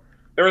 So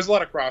there is a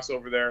lot of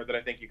crossover there that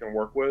I think you can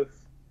work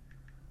with.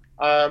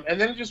 And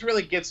then it just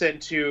really gets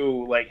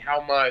into like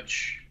how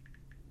much,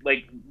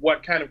 like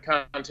what kind of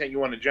content you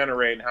want to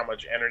generate and how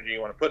much energy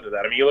you want to put into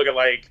that. I mean, you look at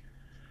like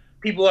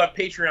people have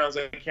Patreons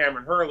like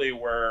Cameron Hurley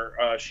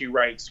where she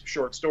writes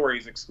short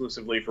stories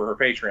exclusively for her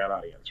Patreon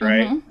audience,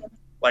 right? Mm-hmm.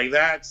 Like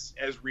that's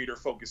as reader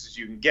focused as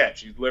you can get.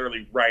 She's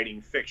literally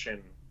writing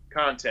fiction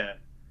content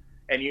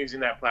and using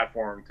that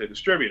platform to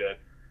distribute it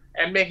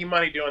and making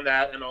money doing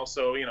that. And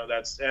also, you know,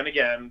 and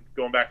again,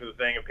 going back to the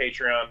thing of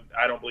Patreon,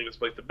 I don't believe it's a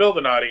place to build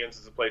an audience.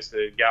 It's a place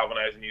to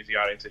galvanize and use the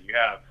audience that you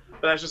have.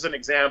 But that's just an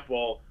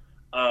example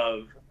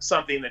of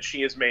something that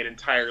she has made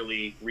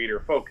entirely reader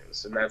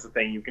focused. And that's the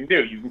thing you can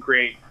do. You can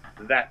create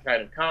that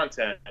kind of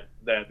content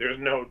that there's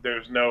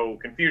no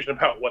confusion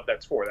about what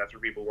that's for. That's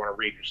where people want to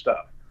read your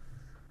stuff.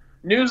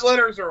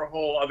 Newsletters are a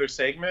whole other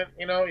segment.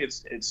 You know,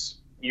 it's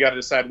you got to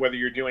decide whether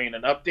you're doing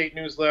an update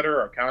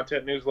newsletter or a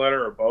content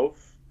newsletter or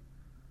both.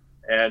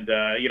 And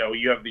you know,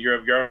 you have your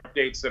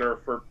updates that are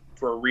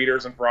for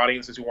readers and for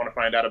audiences who want to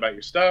find out about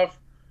your stuff.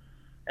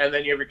 And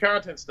then you have your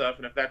content stuff,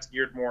 and if that's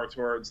geared more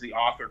towards the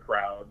author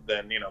crowd,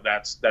 then you know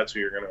that's who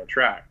you're going to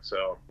attract.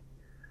 So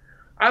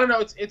I don't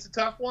know, it's a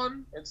tough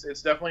one. It's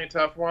definitely a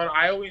tough one.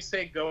 I always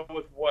say go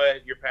with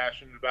what you're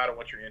passionate about and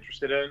what you're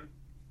interested in,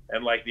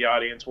 and like the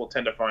audience will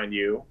tend to find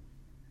you.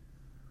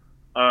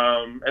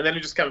 And then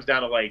it just comes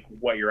down to like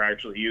what you're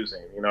actually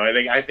using. You know,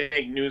 I think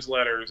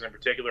newsletters in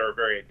particular are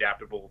very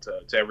adaptable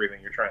to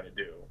everything you're trying to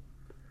do.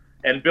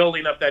 And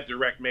building up that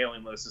direct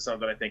mailing list is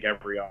something I think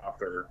every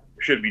author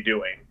should be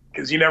doing,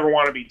 because you never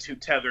want to be too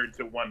tethered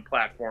to one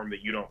platform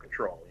that you don't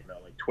control, you know,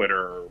 like Twitter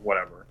or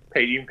whatever,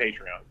 even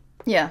Patreon.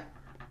 Yeah.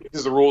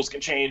 Because the rules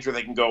can change or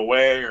they can go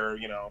away, or,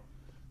 you know,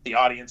 the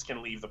audience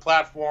can leave the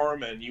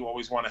platform, and you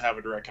always want to have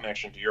a direct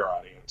connection to your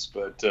audience.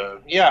 But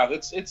yeah,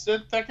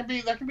 that can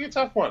be a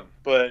tough one.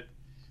 But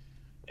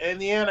in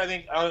the end, I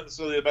think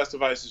honestly the best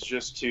advice is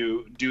just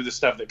to do the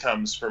stuff that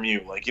comes from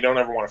you. Like, you don't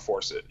ever want to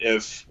force it.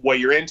 If what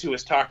you're into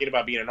is talking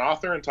about being an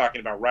author and talking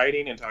about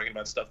writing and talking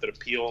about stuff that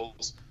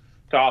appeals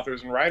to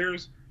authors and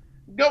writers,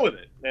 go with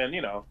it. And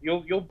you know,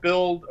 you'll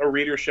build a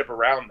readership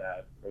around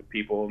that with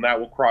people, and that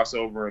will cross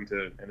over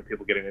into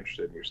people getting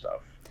interested in your stuff.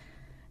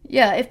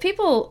 Yeah, if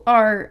people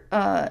are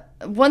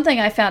one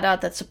thing I found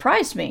out that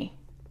surprised me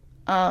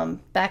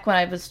back when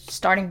I was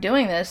starting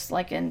doing this,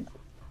 like in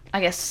I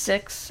guess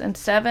 6 and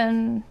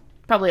 7,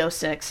 probably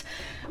 06,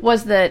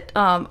 was that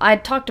I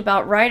talked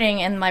about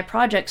writing and my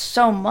projects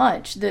so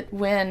much that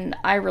when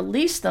I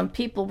released them,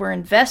 people were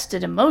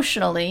invested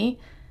emotionally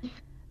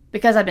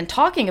because I've been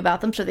talking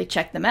about them, so they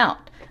checked them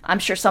out. I'm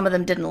sure some of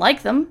them didn't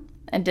like them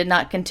and did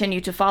not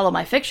continue to follow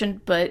my fiction,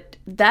 but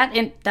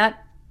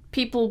that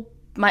people,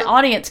 my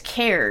audience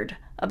cared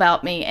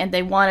about me and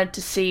they wanted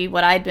to see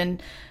what I'd been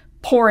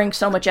pouring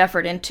so much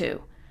effort into.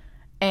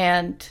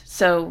 And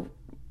so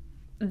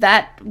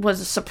that was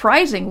a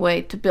surprising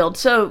way to build.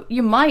 So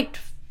you might,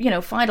 you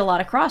know, find a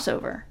lot of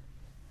crossover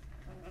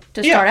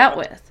to start out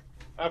with.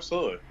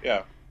 Absolutely.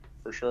 Yeah,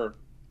 for sure.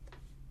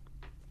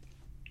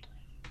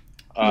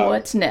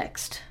 What's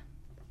next?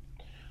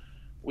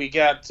 We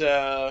got,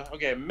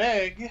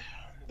 Meg.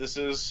 This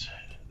is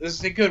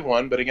a good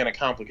one, but again, a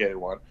complicated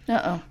one.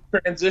 Uh-oh.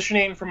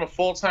 Transitioning from a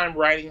full-time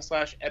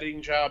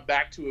writing/editing job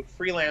back to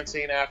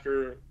freelancing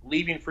after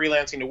leaving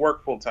freelancing to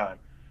work full-time.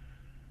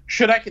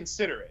 Should I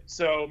consider it?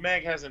 So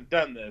Meg hasn't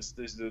done this.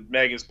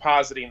 Meg is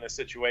positing the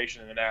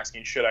situation and then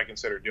asking, should I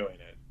consider doing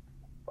it?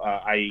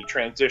 I.e.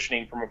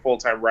 transitioning from a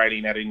full-time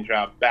writing, editing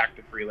job back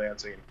to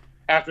freelancing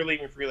after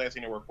leaving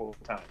freelancing to work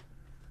full-time.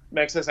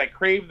 Meg says, I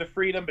crave the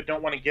freedom but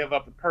don't want to give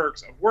up the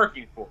perks of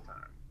working full-time.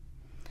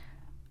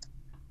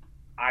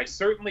 I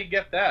certainly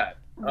get that.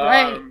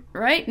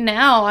 Right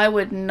now, I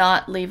would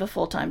not leave a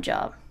full-time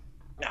job.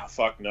 Nah,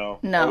 fuck no.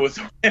 No. With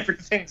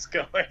everything's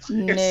going.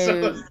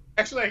 No.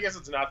 Actually, I guess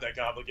it's not that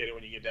complicated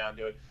when you get down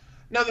to it.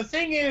 Now, the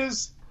thing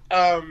is,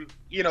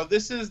 you know,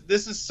 this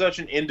is such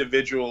an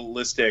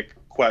individualistic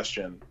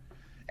question,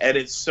 and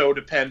it's so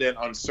dependent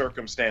on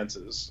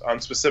circumstances, on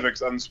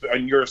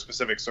your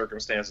specific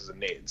circumstances and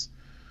needs.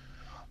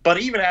 But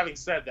even having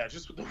said that,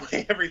 just with the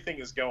way everything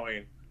is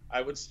going,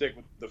 I would stick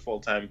with the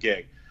full-time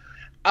gig.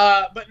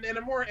 But in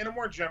a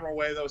more general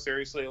way, though,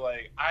 seriously,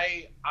 like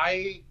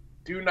I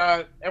do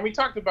not, and we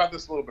talked about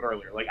this a little bit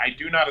earlier. Like, I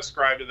do not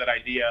ascribe to that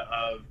idea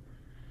of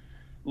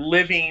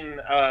living,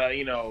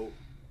 you know,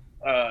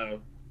 God,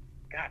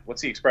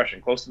 what's the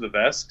expression? Close to the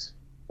vest?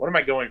 What am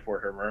I going for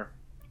here, Mur?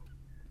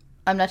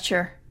 I'm not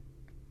sure.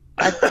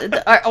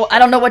 I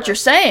don't know what you're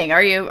saying.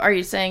 Are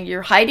you saying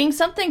you're hiding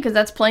something? Because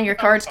that's playing your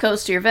cards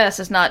close to your vest.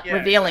 It's not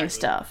revealing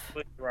stuff.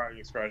 Wrong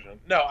expression.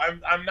 No,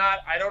 I'm not.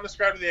 I don't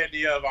ascribe to the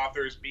idea of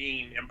authors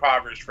being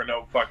impoverished for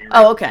no fucking reason.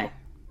 Oh, okay.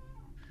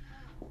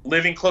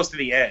 Living close to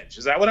the edge.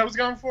 Is that what I was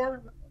going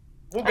for?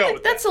 We'll go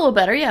with that. That's a little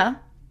better, yeah.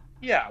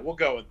 Yeah, we'll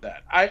go with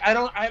that. I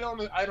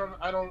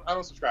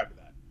don't subscribe to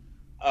that.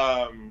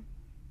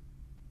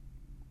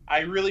 I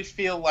really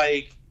feel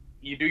like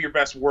you do your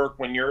best work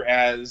when you're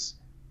as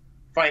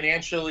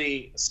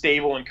financially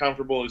stable and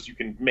comfortable as you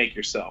can make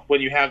yourself. When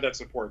you have that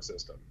support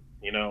system,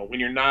 when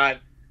you're not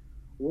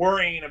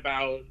worrying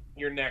about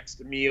your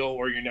next meal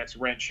or your next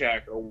rent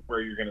check or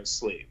where you're going to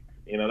sleep.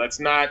 That's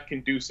not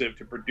conducive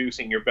to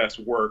producing your best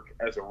work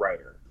as a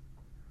writer.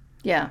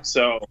 Yeah.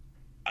 So,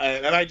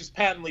 and I just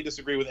patently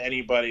disagree with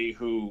anybody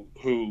who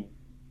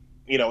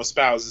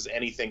espouses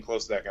anything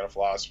close to that kind of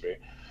philosophy.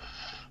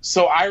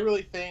 So I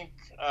really think,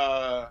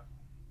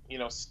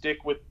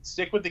 stick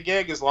with the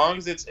gig as long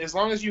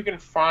as you can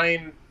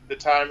find the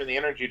time and the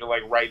energy to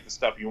write the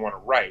stuff you want to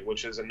write,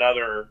 which is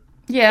another.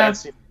 Yeah.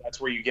 That's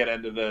where you get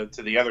into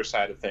the other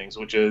side of things,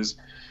 which is,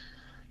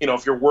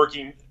 if you're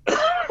working,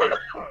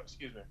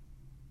 excuse me,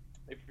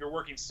 if you're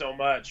working so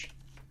much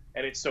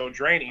and it's so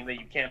draining that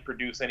you can't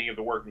produce any of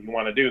the work that you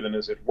want to do, then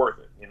is it worth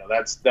it?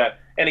 That's that.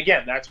 And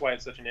again, that's why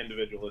it's such an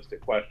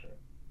individualistic question.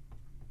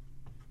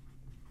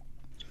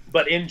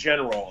 But in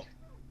general,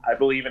 I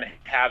believe in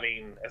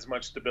having as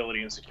much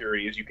stability and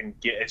security as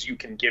you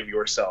can give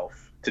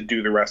yourself to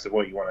do the rest of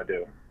what you want to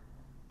do.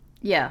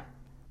 Yeah.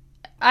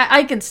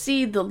 I could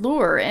see the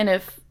lure, and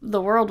if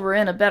the world were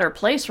in a better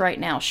place right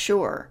now,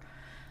 sure.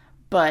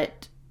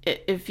 But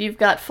if you've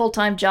got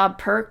full-time job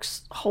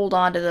perks, hold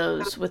on to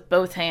those with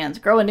both hands.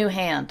 Grow a new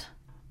hand,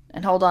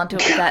 and hold on to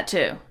it with that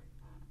too.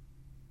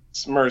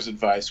 Smur's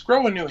advice: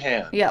 grow a new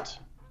hand. Yep,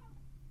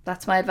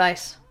 that's my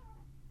advice.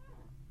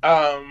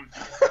 No.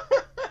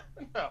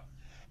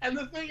 And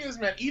the thing is,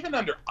 man, even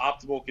under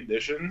optimal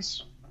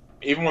conditions,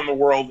 even when the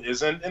world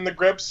isn't in the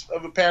grips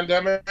of a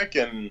pandemic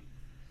and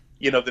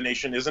the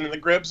nation isn't in the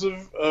grips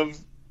of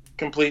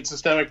complete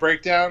systemic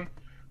breakdown,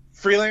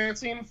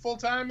 freelancing full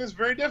time is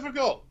very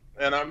difficult.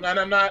 And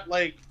I'm not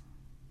like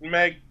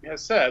Meg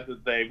has said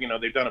that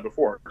they've done it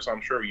before, so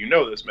I'm sure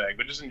this, Meg.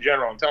 But just in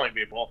general, I'm telling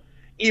people,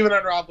 even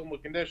under optimal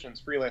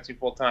conditions, freelancing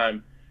full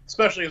time,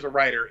 especially as a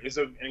writer, is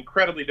an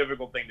incredibly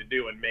difficult thing to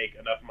do and make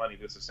enough money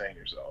to sustain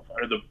yourself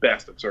under the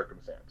best of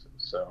circumstances.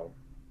 So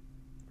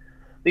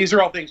these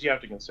are all things you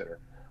have to consider.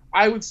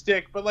 I would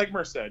stick, but like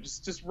Mur said,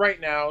 just right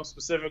now,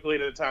 specifically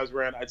to the times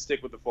we're in, I'd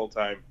stick with the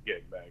full-time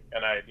gig, Meg.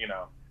 And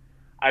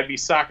I'd be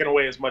socking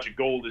away as much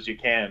gold as you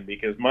can,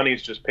 because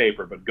money's just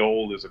paper, but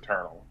gold is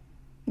eternal.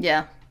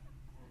 Yeah.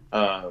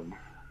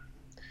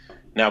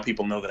 Now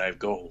people know that I have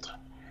gold.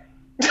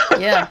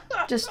 Yeah.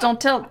 Just don't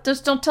tell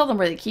them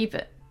where they keep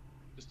it.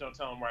 Just don't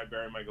tell them where I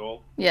bury my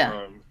gold.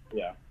 Yeah.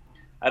 Yeah.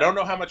 I don't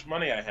know how much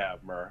money I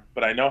have, Mur,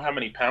 but I know how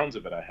many pounds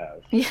of it I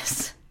have.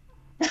 Yes.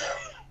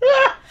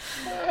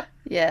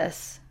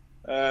 Yes.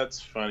 That's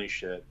funny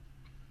shit.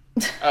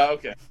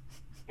 Okay.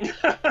 me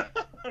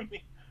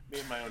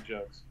and my own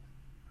jokes.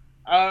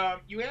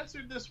 You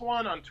answered this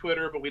one on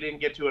Twitter, but we didn't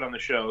get to it on the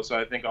show, so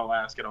I think I'll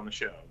ask it on the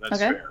show. That's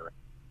fair.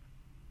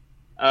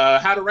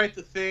 How to write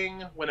the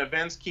thing when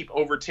events keep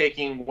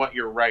overtaking what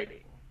you're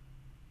writing.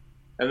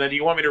 And then do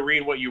you want me to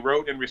read what you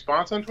wrote in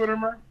response on Twitter,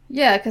 Mur?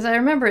 Yeah, because I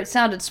remember it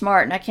sounded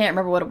smart, and I can't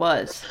remember what it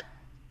was.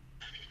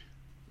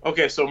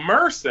 Okay, so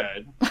Mur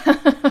said...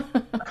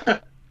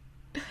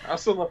 I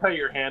also love how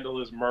your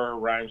handle is Mur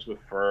rhymes with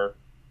fur.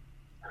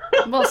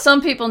 Well,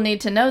 some people need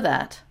to know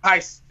that. I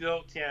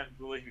still can't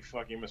believe you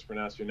fucking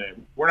mispronounced your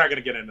name. We're not going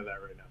to get into that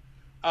right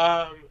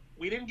now.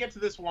 We didn't get to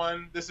this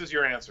one. This is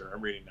your answer.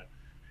 I'm reading now.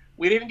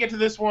 We didn't get to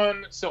this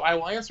one, so I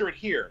will answer it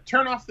here.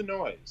 Turn off the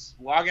noise.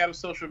 Log out of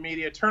social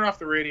media. Turn off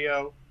the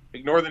radio.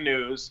 Ignore the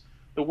news.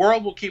 The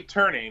world will keep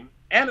turning,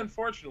 and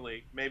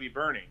unfortunately, maybe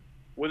burning,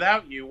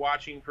 without you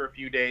watching for a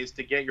few days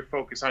to get your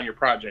focus on your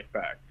project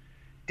back.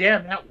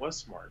 Damn, that was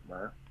smart,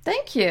 Mur.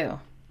 Thank you.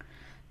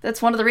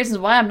 That's one of the reasons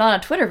why I'm not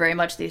on Twitter very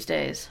much these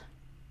days.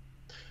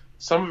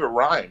 Some of it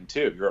rhymed,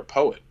 too. You're a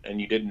poet,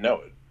 and you didn't know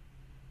it.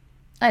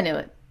 I knew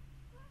it.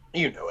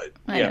 You knew it.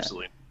 I knew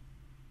absolutely.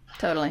 It.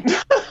 Totally.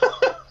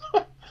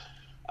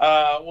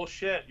 Well,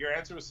 shit. Your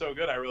answer was so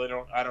good, I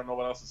don't know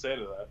what else to say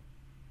to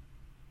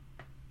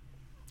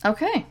that.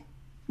 Okay.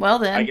 Well,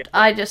 then,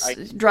 I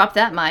just dropped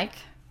that mic.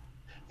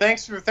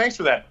 Thanks for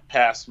that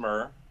pass,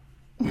 Mur.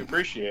 We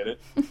appreciate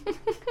it.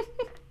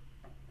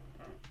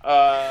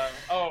 So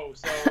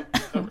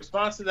the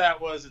response to that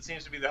was, it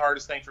seems to be the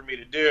hardest thing for me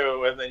to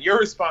do. And then your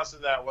response to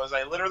that was,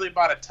 I literally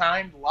bought a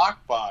timed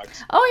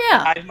lockbox. Oh, yeah.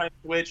 To hide my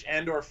Switch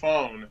and or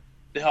phone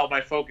to help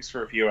my focus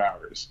for a few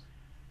hours.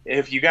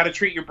 If you got to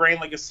treat your brain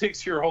like a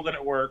 6-year-old and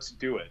it works,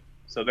 do it.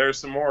 So there's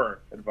some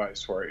more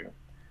advice for you.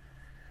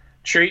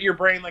 Treat your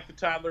brain like the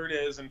toddler it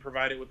is and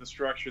provide it with the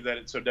structure that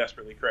it so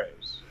desperately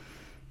craves.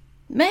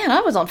 Man,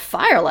 I was on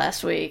fire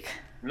last week.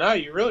 No,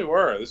 you really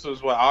were. This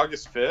was,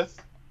 August 5th?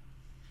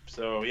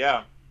 So,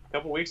 yeah, a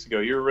couple weeks ago,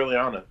 you were really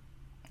on it.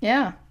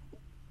 Yeah.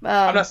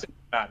 I'm not saying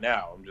not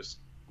now. I'm just,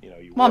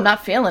 you Well, I'm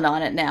not feeling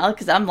on it now,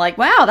 because I'm like,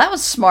 wow, that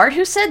was smart.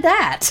 Who said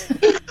that?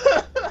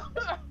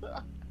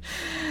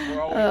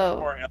 We're always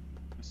more eloquent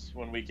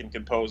when we can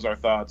compose our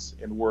thoughts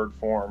in word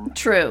form.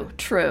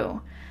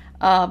 True.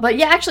 But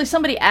yeah, actually,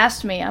 somebody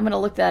asked me, I'm going to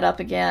look that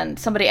up again.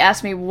 Somebody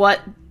asked me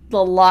what the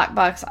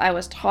lockbox I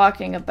was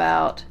talking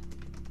about.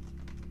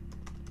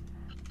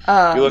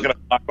 You looking at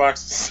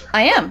lockboxes?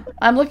 I am.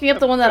 I'm looking up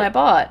the one that I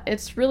bought.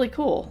 It's really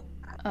cool.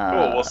 Cool.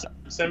 Well,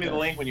 send me the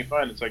link when you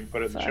find it so I can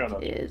put it in the show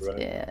notes. Is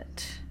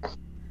it?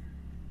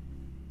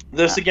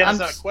 This, again, is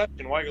not a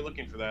question while you're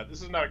looking for that.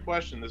 This is not a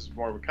question. This is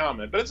more of a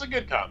comment. But it's a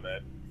good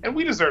comment. And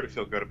we deserve to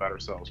feel good about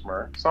ourselves,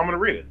 Mur. So I'm going to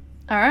read it.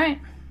 All right.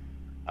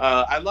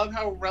 I love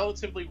how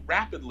relatively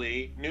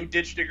rapidly new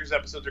Ditch Diggers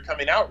episodes are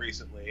coming out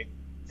recently.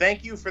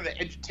 Thank you for the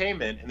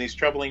edutainment in these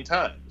troubling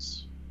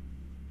times.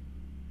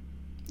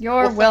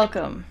 You're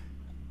welcome.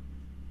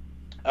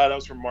 That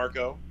was from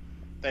Marco.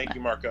 Thank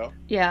you, Marco.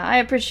 Yeah, I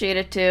appreciate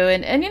it too.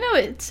 And you know,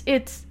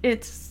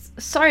 it's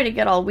sorry to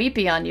get all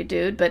weepy on you,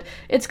 dude, but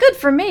it's good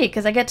for me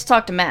because I get to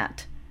talk to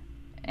Matt.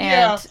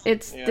 And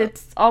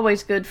it's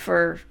always good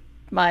for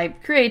my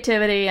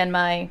creativity and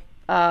my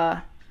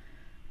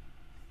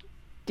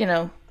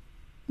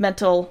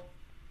mental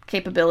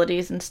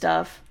capabilities and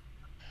stuff.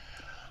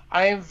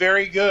 I am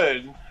very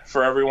good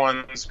for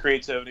everyone's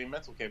creativity and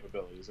mental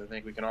capabilities. I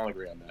think we can all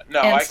agree on that.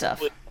 No,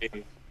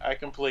 I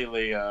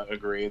completely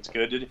agree. It's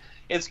good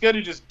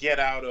to just get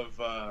out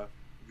of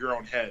your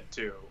own head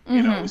too.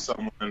 You know,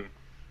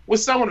 with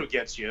someone who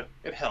gets you,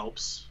 it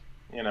helps.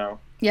 You know.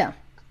 Yeah.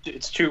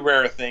 It's too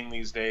rare a thing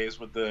these days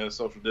with the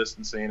social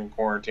distancing and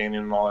quarantining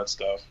and all that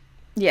stuff.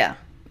 Yeah,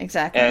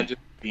 exactly. And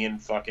just being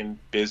fucking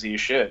busy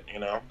as shit, you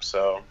know.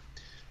 So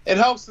it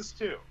helps us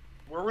too.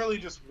 We're really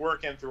just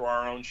working through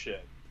our own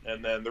shit.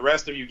 And then the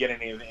rest of you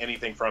getting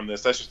anything from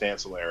this, that's just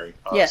ancillary,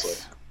 honestly.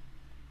 Yes.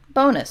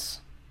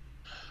 Bonus.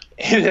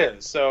 It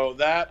is. So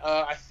that,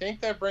 I think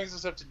that brings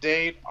us up to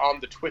date on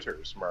the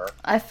Twitters, Mur.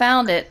 I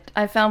found it.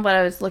 I found what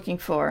I was looking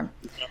for.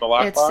 The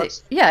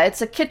lockbox?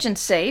 It's a kitchen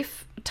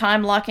safe,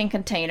 time locking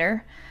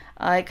container.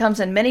 It comes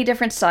in many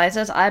different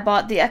sizes. I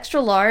bought the extra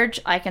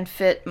large. I can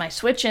fit my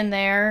Switch in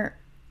there.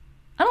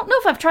 I don't know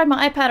if I've tried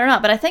my iPad or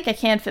not, but I think I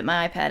can fit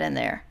my iPad in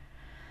there.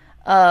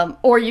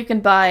 Or you can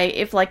buy,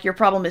 if like your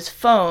problem is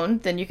phone,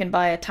 then you can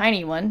buy a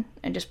tiny one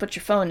and just put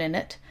your phone in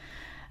it.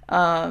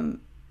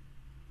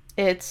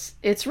 It's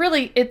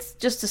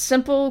just a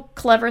simple,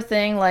 clever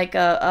thing, like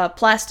a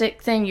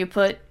plastic thing you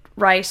put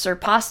rice or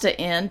pasta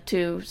in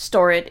to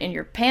store it in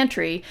your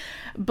pantry,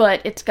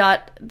 but it's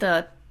got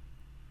the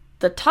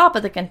top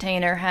of the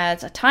container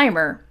has a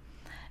timer,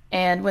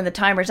 and when the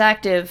timer's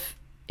active,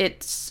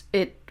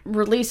 it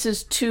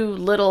releases two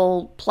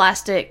little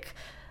plastic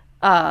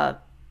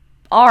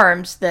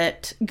arms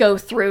that go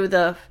through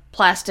the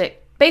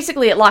plastic.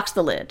 Basically, it locks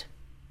the lid.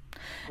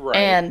 Right.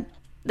 And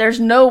there's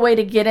no way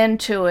to get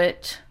into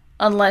it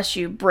unless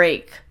you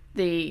break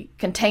the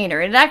container.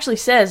 It actually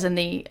says in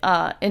the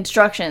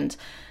instructions,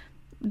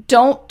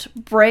 don't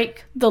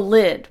break the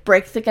lid,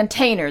 break the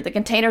container. The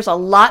container's a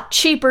lot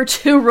cheaper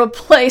to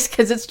replace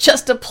because it's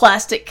just a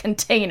plastic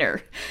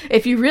container.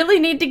 If you really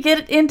need to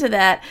get into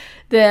that,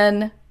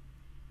 then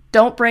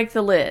don't break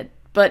the lid.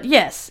 But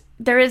yes,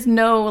 there is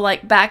no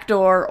like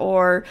backdoor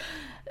or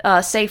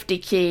safety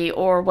key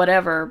or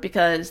whatever,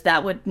 because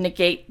that would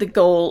negate the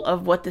goal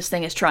of what this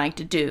thing is trying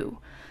to do.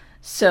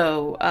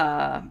 So,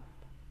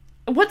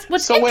 what's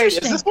so interesting? Wait, is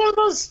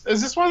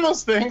this one of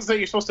those things that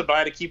you're supposed to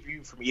buy to keep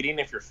you from eating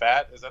if you're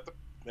fat? Is that the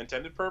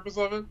intended purpose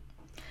of it?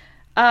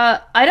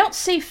 I don't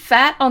see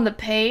fat on the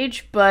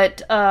page,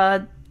 but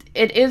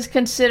it is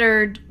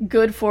considered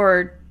good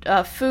for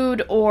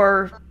food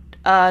or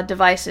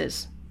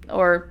devices,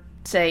 or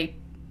say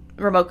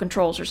remote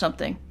controls or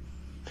something.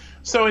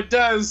 So it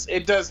does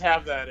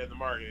have that in the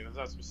marketing. It's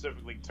not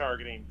specifically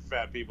targeting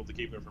fat people to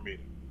keep them from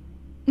eating.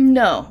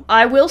 No,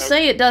 I will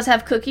say it does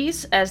have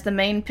cookies as the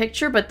main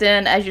picture, but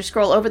then as you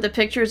scroll over the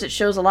pictures, it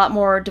shows a lot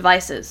more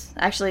devices.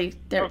 Actually,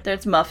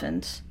 there's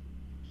muffins.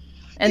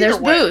 And Either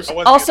there's way, booze.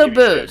 Also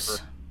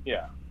booze.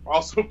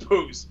 Also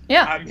booze.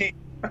 Yeah. I mean,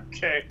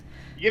 okay.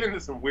 You get into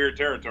some weird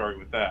territory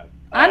with that.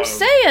 I'm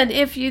saying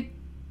if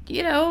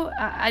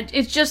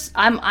it's just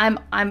I'm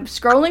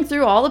scrolling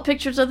through all the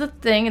pictures of the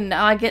thing, and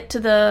now I get to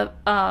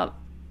the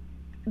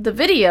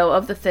video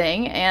of the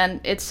thing, and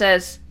it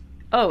says,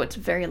 oh, it's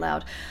very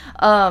loud.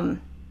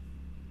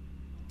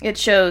 It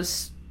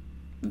shows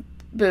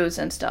booze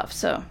and stuff.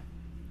 So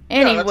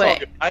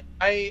anyway,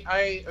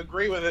 I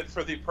agree with it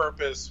for the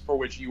purpose for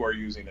which you are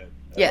using it.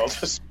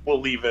 Yes. We'll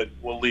leave it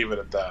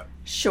at that.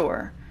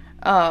 Sure.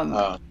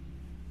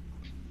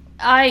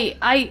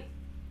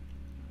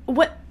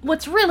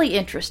 What's really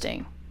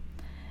interesting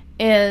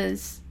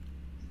is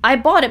I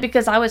bought it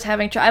because I was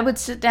I would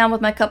sit down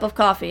with my cup of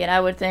coffee and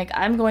I would think,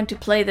 I'm going to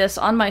play this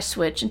on my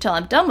Switch until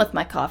I'm done with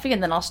my coffee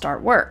and then I'll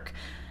start work.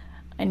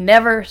 I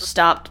never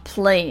stopped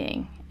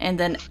playing. and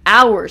then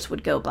hours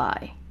would go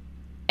by,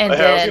 and I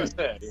then was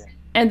gonna say, yeah.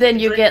 and then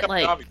you get Drink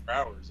like coffee for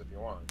hours if you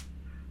want.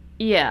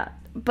 yeah,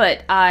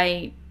 but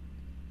and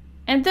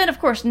then of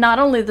course not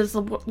only there's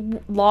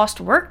the lost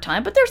work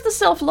time, but there's the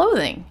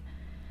self-loathing,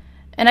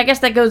 and I guess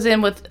that goes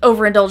in with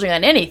overindulging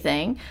on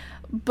anything.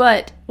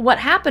 But what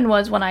happened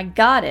was when I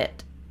got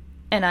it,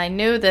 and I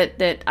knew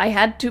that I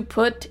had to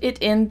put it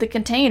in the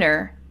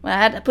container. I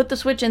had to put the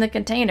Switch in the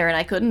container, and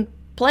I couldn't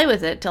play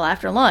with it till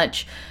after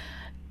lunch.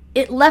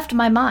 It left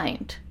my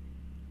mind.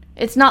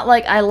 It's not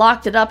like I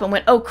locked it up and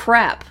went, oh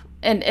crap,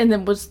 and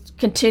then was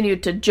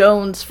continued to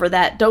Jones for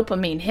that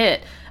dopamine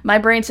hit. My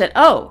brain said,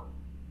 oh,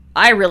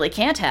 I really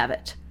can't have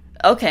it.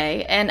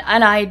 Okay, and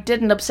I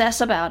didn't obsess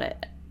about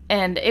it.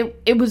 And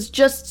it was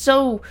just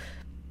so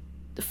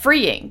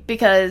freeing,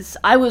 because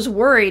I was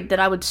worried that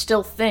I would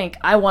still think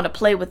I want to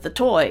play with the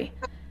toy,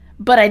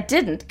 but I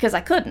didn't, because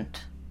I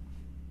couldn't.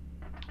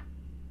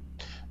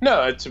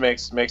 No, it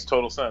makes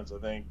total sense. I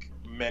think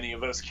many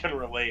of us can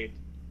relate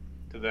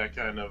to that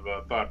kind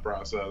of thought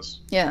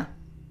process. Yeah.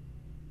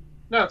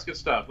 No, it's good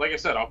stuff. Like I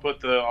said, I'll put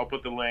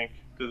the link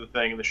to the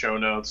thing in the show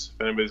notes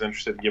if anybody's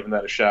interested in giving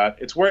that a shot.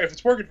 If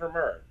it's working for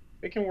Mur,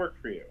 it can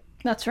work for you.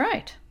 That's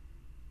right.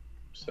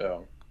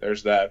 So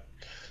there's that.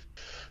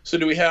 So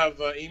do we have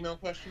email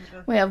questions?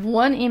 Mur? We have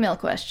one email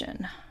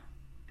question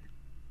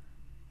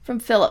from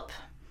Philip.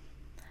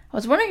 I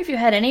was wondering if you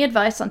had any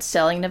advice on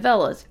selling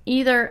novellas,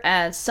 either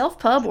as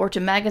self-pub or to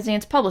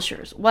magazines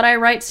publishers. What I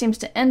write seems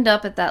to end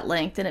up at that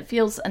length, and it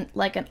feels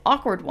like an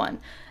awkward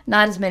one.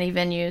 Not as many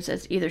venues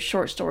as either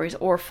short stories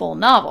or full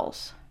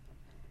novels.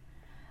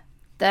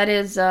 That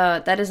is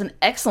an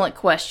excellent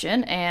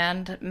question,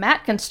 and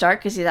Matt can start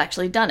because he's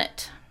actually done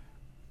it.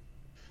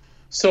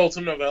 Sold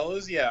some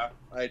novellas, yeah,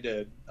 I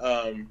did.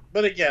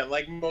 But again,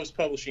 like most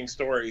publishing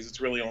stories,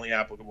 it's really only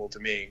applicable to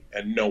me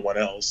and no one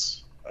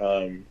else.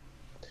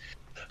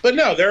 But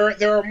no,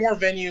 there are more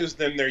venues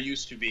than there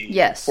used to be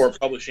for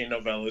publishing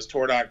novellas.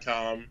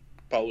 Tor.com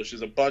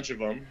publishes a bunch of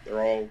them.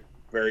 They're all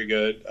very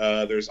good.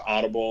 There's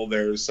Audible.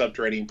 There's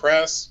Subterranean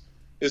Press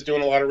is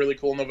doing a lot of really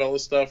cool novella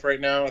stuff right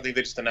now. I think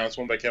they just announced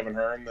one by Kevin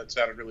Hearn that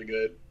sounded really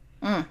good.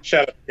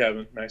 Shout out to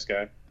Kevin. Nice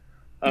guy.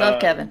 Love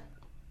Kevin.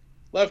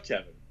 Love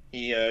Kevin.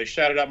 He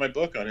shouted out my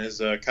book on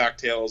his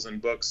Cocktails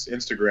and Books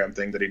Instagram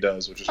thing that he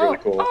does, which is really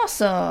cool.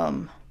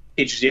 Awesome.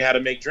 Teaches you how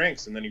to make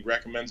drinks, and then he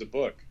recommends a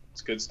book.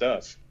 It's good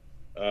stuff.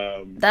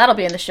 That'll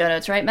be in the show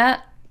notes, right,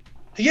 Matt?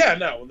 Yeah,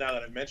 no. Well, now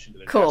that I've mentioned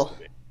it, cool. Has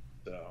to be.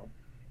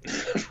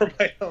 So, for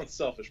my own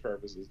selfish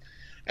purposes,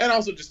 and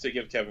also just to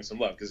give Kevin some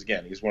love, because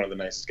again, he's one of the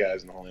nicest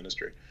guys in the whole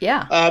industry.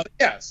 Yeah.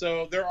 Yeah.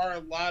 So there are a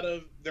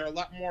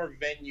lot more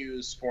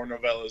venues for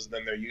novellas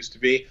than there used to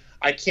be.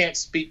 I can't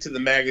speak to the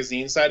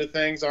magazine side of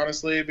things,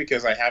 honestly,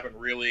 because I haven't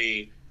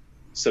really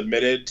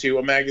submitted to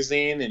a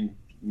magazine in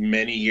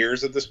many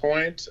years at this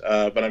point.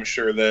 But I'm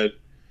sure that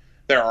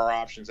there are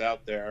options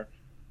out there.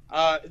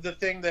 The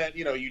thing that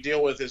you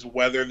deal with is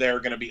whether they're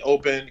going to be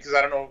open, because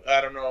I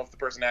don't know if the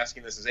person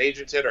asking this is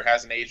agented or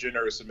has an agent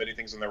or is submitting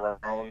things on their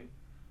own.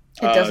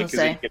 It doesn't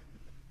say.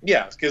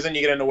 Because then you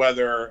get into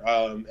whether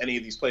any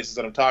of these places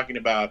that I'm talking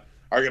about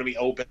are going to be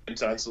open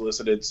to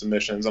unsolicited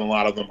submissions, and a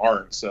lot of them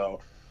aren't.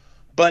 So,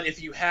 but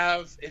if you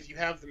have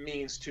the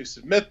means to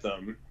submit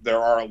them, there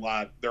are a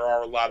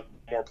lot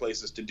more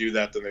places to do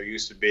that than there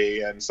used to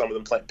be, and some of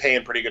them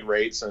paying pretty good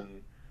rates,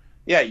 and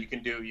yeah, you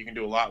can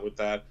do a lot with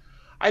that.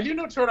 I do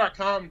know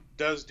Tor.com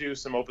does do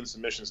some open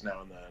submissions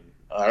now and then,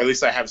 or at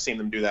least I have seen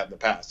them do that in the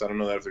past. I don't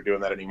know if they're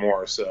doing that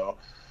anymore. So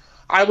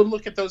I would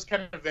look at those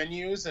kind of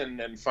venues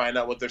and find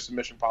out what their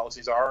submission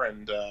policies are.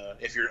 And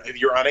if you're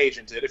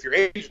unagented, if you're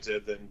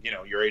agented, then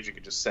your agent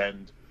could just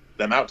send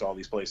them out to all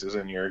these places,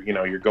 and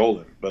you're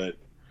golden. But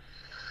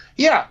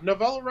yeah,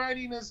 novella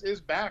writing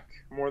is back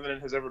more than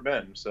it has ever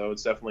been. So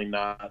it's definitely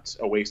not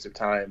a waste of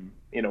time.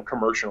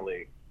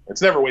 Commercially,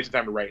 it's never a waste of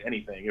time to write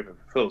anything if it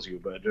fulfills you,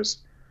 but just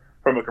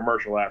from a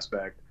commercial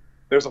aspect,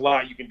 there's a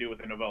lot you can do with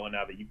a novella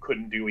now that you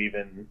couldn't do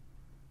even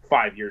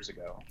 5 years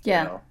ago.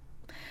 Yeah.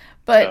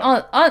 But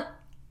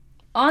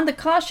on the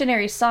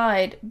cautionary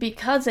side,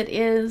 because it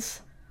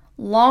is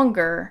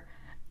longer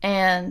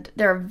and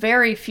there are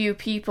very few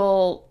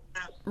people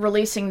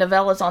releasing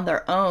novellas on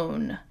their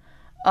own,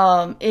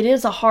 it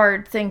is a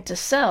hard thing to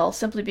sell,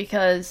 simply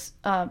because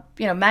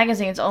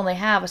magazines only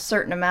have a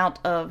certain amount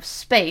of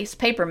space,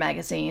 paper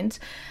magazines,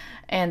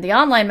 and the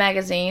online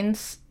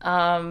magazines,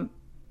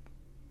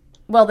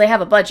 well, they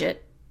have a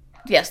budget.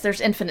 Yes,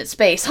 there's infinite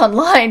space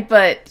online,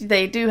 but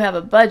they do have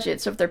a budget.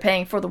 So if they're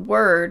paying for the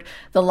word,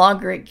 the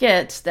longer it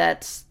gets,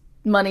 that's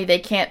money they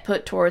can't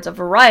put towards a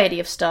variety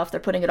of stuff. They're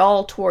putting it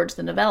all towards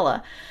the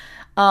novella.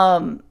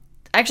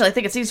 Actually, I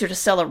think it's easier to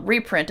sell a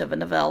reprint of a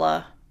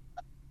novella,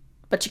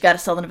 but you got to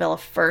sell the novella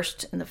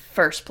first in the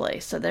first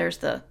place. So there's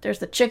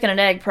the chicken and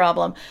egg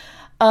problem.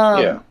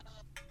 Yeah.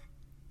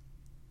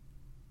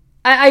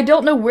 I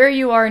don't know where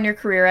you are in your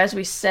career, as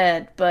we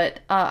said,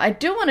 but I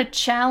do want to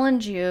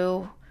challenge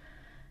you,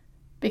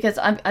 because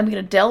I'm going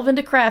to delve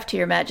into craft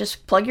here, Matt.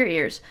 Just plug your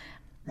ears.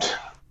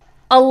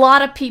 A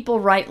lot of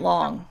people write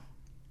long,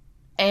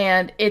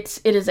 and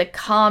it is a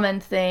common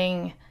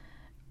thing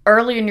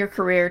early in your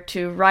career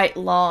to write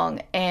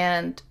long,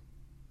 and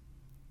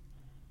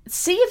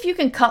see if you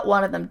can cut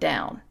one of them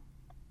down.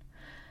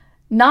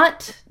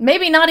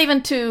 Maybe not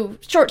even to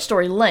short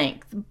story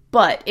length,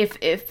 but if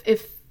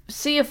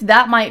see if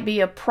that might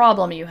be a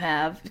problem you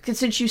have, because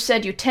since you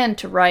said you tend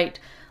to write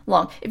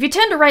long. If you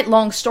tend to write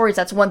long stories,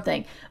 that's one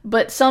thing,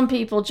 but some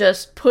people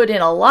just put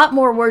in a lot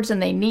more words than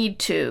they need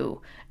to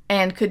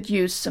and could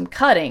use some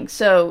cutting.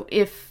 So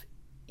if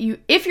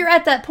you're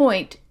at that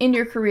point in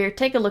your career,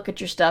 take a look at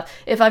your stuff.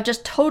 If I've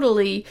just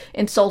totally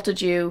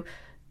insulted you,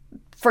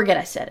 forget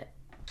I said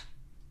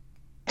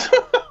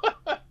it.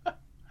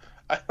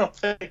 I don't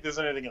think there's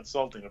anything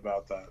insulting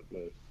about that,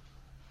 but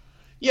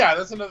yeah,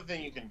 that's another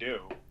thing you can do.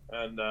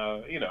 And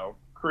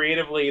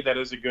creatively, that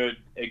is a good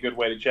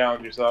way to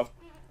challenge yourself.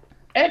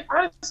 And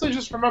honestly,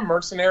 just from a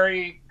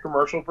mercenary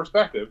commercial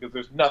perspective, because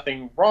there's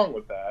nothing wrong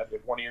with that.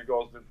 If one of your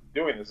goals of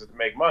doing this is to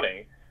make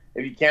money,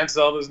 if you can't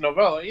sell this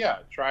novella, yeah,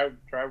 try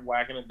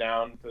whacking it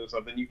down to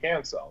something you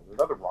can sell. There's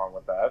nothing wrong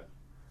with that.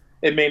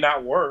 It may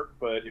not work,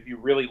 but if you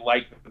really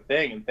like the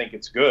thing and think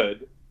it's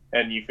good,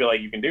 and you feel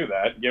like you can do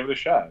that, give it a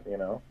shot.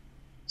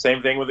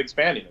 Same thing with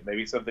expanding it.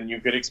 Maybe something you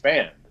could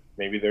expand.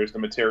 Maybe there's the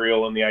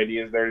material and the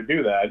ideas there to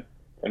do that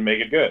and make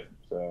it good.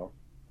 So,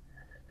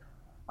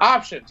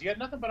 options. You got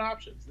nothing but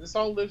options. This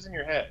all lives in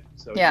your head.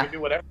 So yeah. You can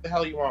do whatever the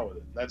hell you want with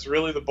it. That's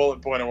really the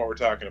bullet point of what we're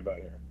talking about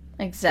here.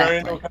 Exactly.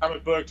 Turn it into a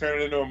comic book, turn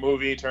it into a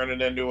movie, turn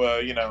it into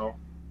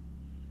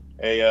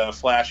a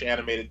Flash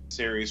animated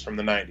series from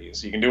the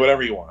 90s. You can do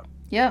whatever you want.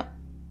 Yeah.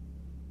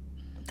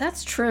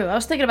 That's true. I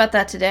was thinking about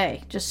that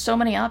today. Just so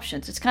many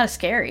options. It's kind of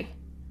scary.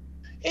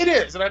 It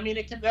is, and I mean,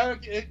 it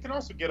can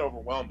also get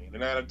overwhelming.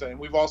 And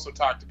we've also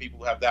talked to people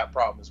who have that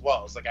problem as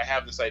well. It's like, I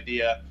have this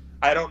idea,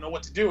 I don't know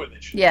what to do with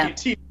it. Should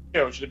it be a TV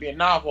show? Should it be a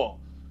novel?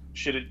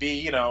 Should it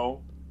be,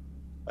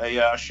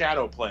 a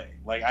shadow play?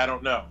 Like, I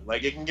don't know.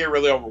 Like, it can get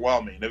really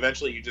overwhelming.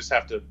 Eventually, you just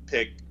have to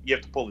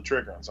pull the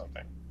trigger on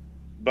something.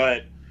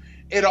 But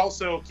it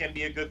also can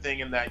be a good thing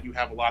in that you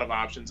have a lot of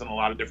options and a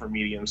lot of different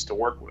mediums to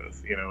work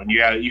with, and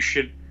you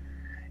should.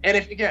 And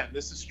if, again,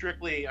 this is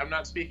strictly, I'm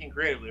not speaking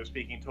creatively, I'm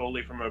speaking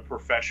totally from a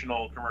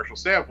professional commercial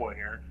standpoint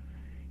here.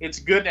 It's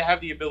good to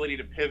have the ability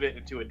to pivot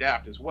and to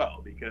adapt as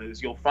well,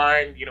 because you'll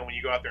find, when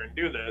you go out there and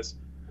do this,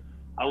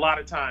 a lot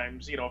of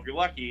times, if you're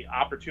lucky,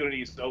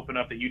 opportunities to open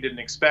up that you didn't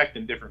expect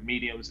in different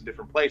mediums and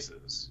different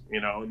places,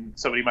 and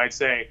somebody might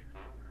say,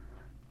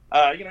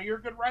 you're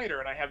a good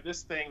writer and I have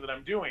this thing that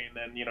I'm doing,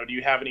 and, do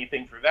you have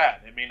anything for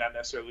that? It may not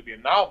necessarily be a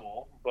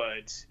novel,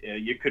 but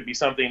it could be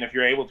something, if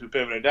you're able to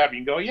pivot and adapt, you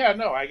can go, yeah,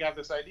 no, I got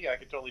this idea, I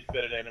could totally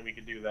fit it in and we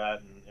could do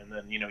that, and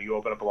then, you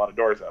open up a lot of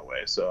doors that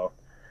way. So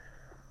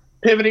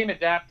pivoting,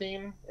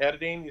 adapting,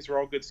 editing, these are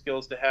all good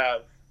skills to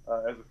have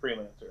as a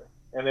freelancer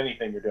and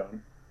anything you're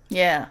doing.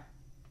 Yeah.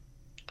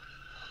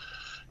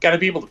 Got to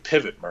be able to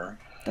pivot, Mur.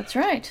 That's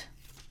right.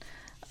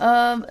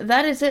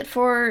 That is it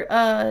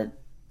for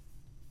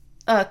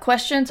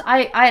questions.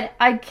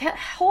 I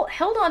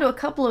held on to a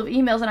couple of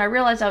emails, and I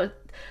realized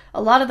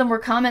a lot of them were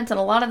comments, and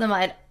a lot of them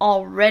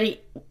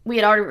we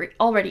had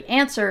already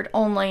answered.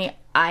 Only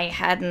I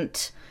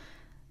hadn't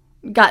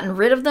gotten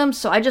rid of them,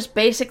 so I just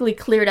basically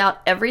cleared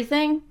out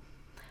everything.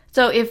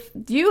 So if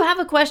you have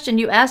a question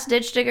you asked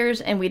Ditch Diggers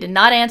and we did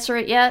not answer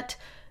it yet,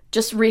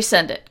 just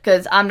resend it,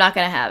 because I'm not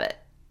going to have it.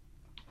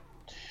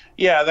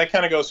 Yeah, that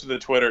kind of goes to the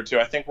Twitter too.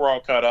 I think we're all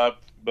caught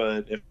up,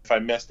 but if I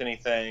missed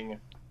anything,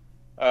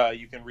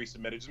 you can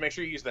resubmit it. Just make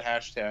sure you use the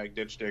hashtag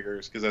Ditch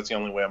Diggers, because that's the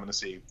only way I'm going to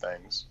see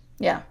things.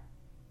 Yeah.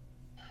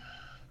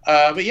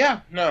 But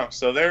yeah, no.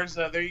 So there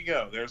you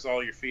go. There's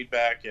all your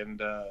feedback,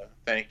 and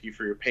thank you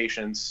for your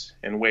patience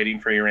and waiting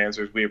for your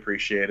answers. We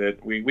appreciate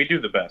it. We do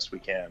the best we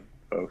can,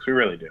 folks. We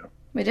really do.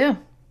 We do,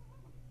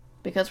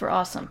 because we're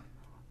awesome.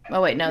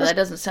 Oh wait, no, that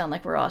doesn't sound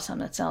like we're awesome.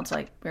 That sounds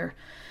like we're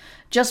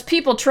just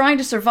people trying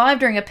to survive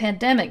during a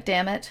pandemic.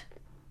 Damn it.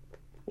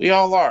 We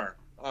all are.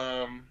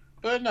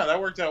 But no,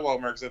 that worked out well,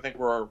 Merc. I think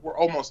we're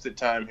almost at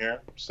time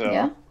here. So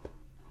yeah.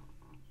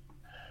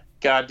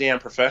 Goddamn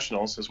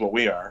professionals is what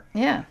we are.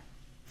 Yeah.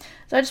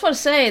 So I just want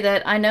to say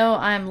that I know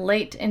I'm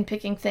late in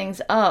picking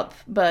things up,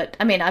 but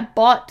I mean, I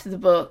bought the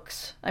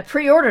books. I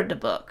pre-ordered the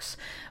books,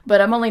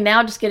 but I'm only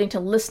now just getting to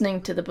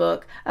listening to the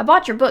book. I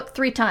bought your book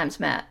 3 times,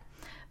 Matt.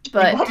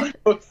 But you bought my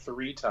book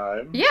 3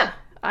 times? Yeah.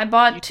 I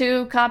bought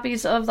 2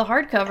 copies of the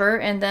hardcover,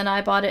 and then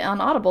I bought it on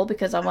Audible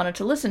because I wanted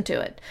to listen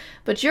to it.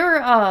 But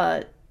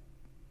your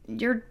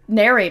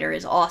narrator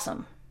is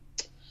awesome.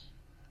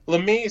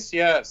 Lamise,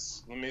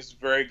 yes. Lamise is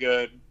very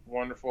good.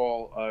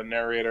 Wonderful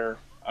narrator.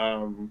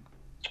 I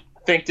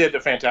think did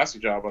a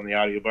fantastic job on the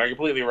audiobook. I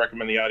completely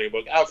recommend the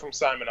audiobook. Out from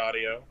Simon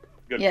Audio.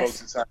 Good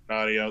folks at Simon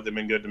Audio. They've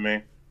been good to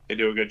me. They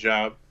do a good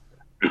job.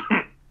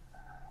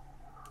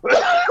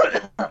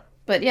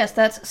 But yes,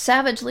 that's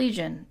Savage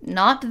Legion.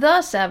 Not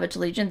the Savage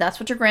Legion. That's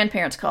what your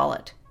grandparents call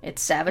it.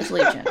 It's Savage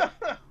Legion.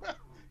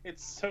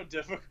 It's so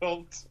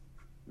difficult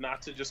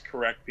not to just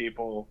correct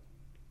people.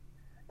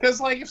 Because,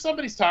 like, if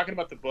somebody's talking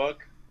about the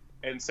book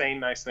and saying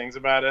nice things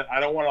about it, I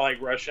don't want to,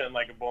 like, rush in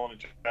like a bull in a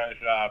china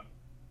shop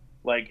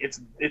Like it's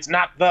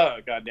not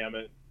the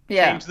goddammit.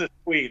 Yeah. Change the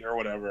tweet or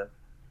whatever.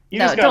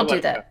 No, don't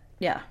do that.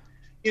 Yeah.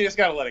 You just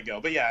gotta let it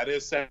go. But yeah, it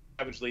is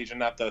Savage Legion,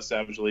 not the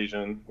Savage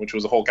Legion, which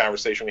was a whole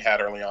conversation we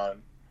had early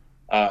on.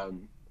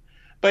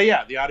 But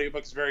yeah, the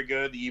audiobook is very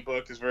good. The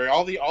ebook is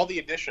all the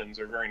editions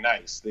are very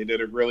nice. They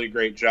did a really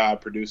great job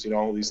producing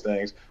all of these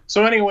things.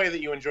 So any way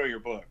that you enjoy your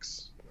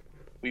books,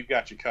 we've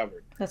got you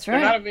covered. That's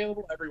right. They're not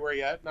available everywhere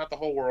yet, not the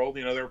whole world.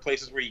 You know, there are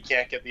places where you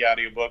can't get the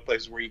audiobook,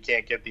 places where you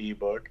can't get the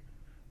ebook.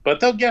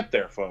 But they'll get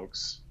there,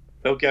 folks.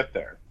 They'll get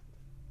there.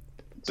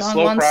 It's a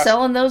slow process.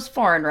 Selling those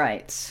foreign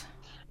rights.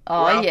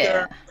 Oh,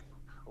 yeah.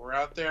 We're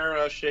out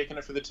there shaking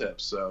it for the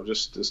tips. So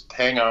just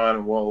hang on,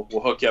 and we'll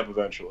hook you up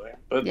eventually.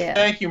 But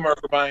Thank you, Mark,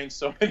 for buying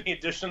so many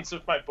editions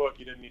of my book.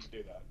 You didn't need to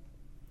do that.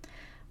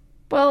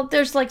 Well,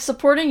 there's like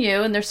supporting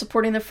you, and there's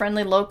supporting the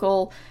friendly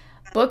local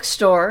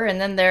bookstore, and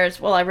then there's,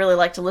 I really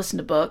like to listen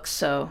to books,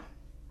 so,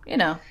 you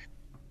know.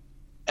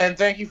 And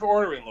thank you for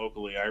ordering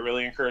locally. I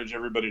really encourage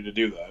everybody to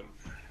do that.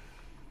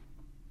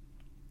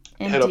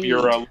 Indeed. Hit up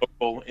your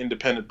local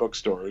independent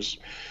bookstores.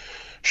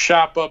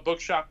 Shop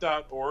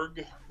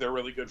bookshop.org. They're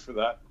really good for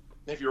that.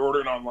 If you're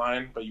ordering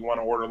online, but you want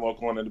to order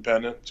local and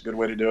independent, it's a good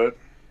way to do it.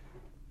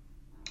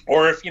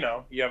 Or if, you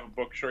have a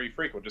bookstore you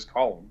frequent, just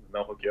call them, and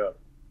they'll hook you up.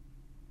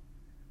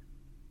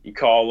 You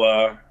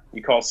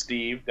call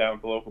Steve down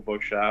at the local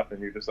bookshop,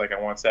 and you're just like,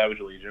 I want Savage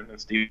Legion, and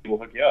Steve will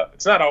hook you up.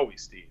 It's not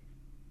always Steve.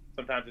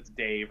 Sometimes it's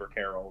Dave or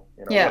Carol,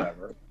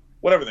 whatever.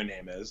 Whatever their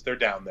name is, they're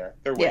down there.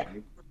 They're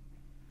waiting.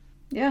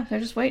 Yeah, they're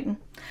just waiting.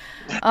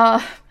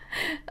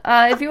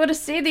 If you want to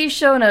see these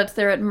show notes,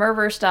 they're at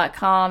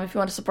murverse.com. If you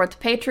want to support the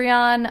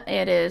Patreon,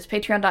 it is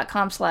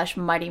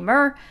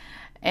patreon.com/MightyMur.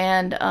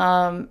 And if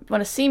you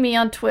want to see me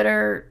on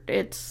Twitter,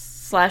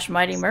 it's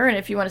 /MightyMur. And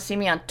if you want to see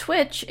me on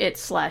Twitch,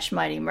 it's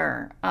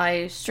 /MightyMur.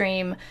 I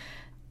stream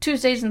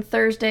Tuesdays and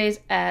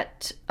Thursdays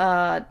at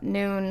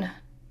noon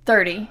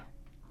 30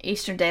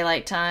 Eastern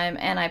Daylight Time,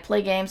 and I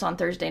play games on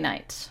Thursday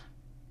nights.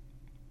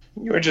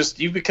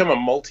 You've become a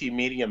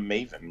multimedia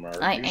maven,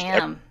 Mark. I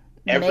am.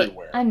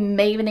 Everywhere. I'm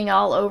mavening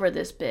all over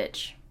this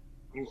bitch.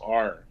 You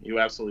are. You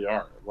absolutely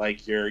are.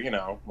 Like you're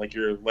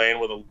laying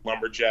with a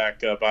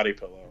lumberjack body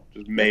pillow.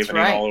 Just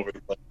mavening all over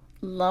the place.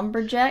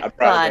 Lumberjack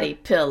body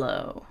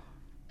pillow.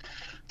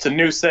 It's a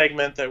new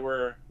segment that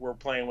we're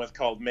playing with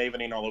called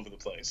Mavening All Over the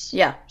Place.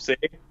 Yeah. See?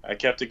 I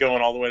kept it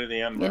going all the way to the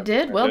end. Mark. You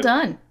did? Well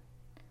done.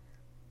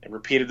 I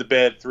repeated the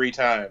bit 3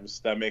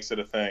 times. That makes it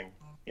a thing,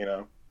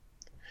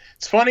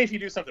 It's funny if you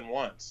do something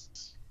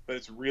once, but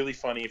it's really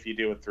funny if you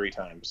do it 3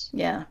 times.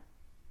 Yeah.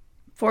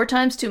 4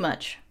 times too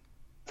much.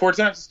 4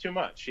 times is too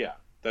much, yeah.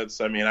 I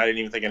didn't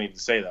even think I needed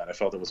to say that. I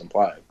felt it was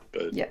implied,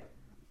 but... Yeah.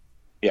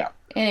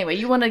 Anyway,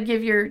 you want to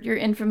give your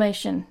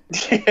information?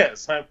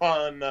 Yes, I'm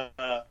on the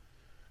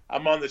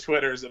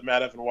Twitters at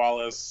Matt Evan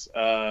Wallace,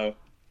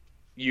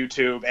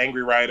 YouTube,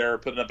 Angry Writer,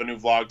 putting up a new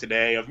vlog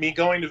today of me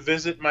going to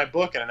visit my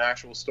book in an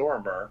actual store.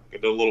 I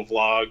did a little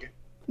vlog.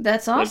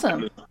 That's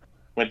awesome.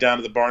 Went down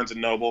to the Barnes &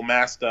 Noble,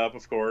 masked up,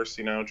 of course,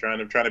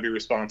 trying to be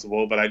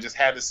responsible, but I just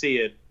had to see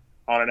it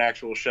on an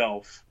actual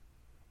shelf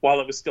while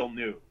it was still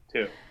new,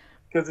 too.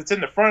 Because it's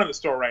in the front of the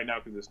store right now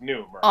because it's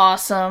new. Mark.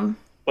 Awesome.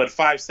 But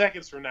 5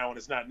 seconds from now, when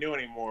it's not new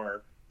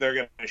anymore, they're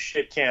going to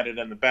shit can it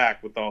in the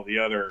back with all the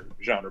other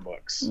genre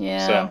books.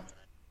 Yeah.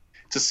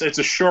 So it's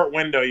a short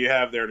window you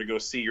have there to go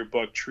see your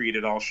book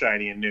treated all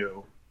shiny and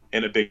new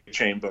in a big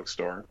chain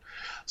bookstore.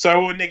 So I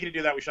would make you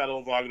do that. We shot a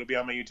little vlog. It'll be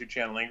on my YouTube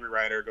channel, Angry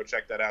Writer. Go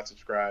check that out.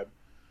 Subscribe.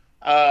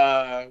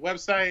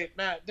 Website,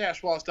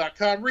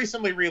 matt-wallace.com.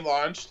 Recently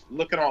relaunched.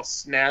 Looking all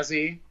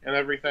snazzy and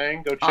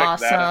everything. Go check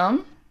that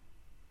out.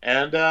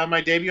 And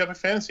my debut epic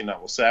fantasy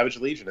novel, Savage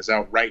Legion, is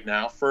out right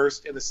now.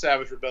 First in the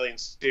Savage Rebellion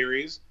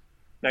series.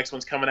 Next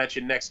one's coming at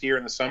you next year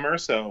in the summer,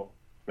 so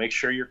make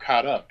sure you're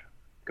caught up.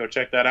 Go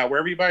check that out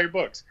wherever you buy your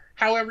books.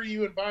 However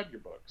you imbibe your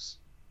books.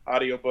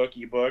 Audiobook,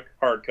 ebook,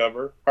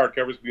 hardcover.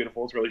 Hardcover's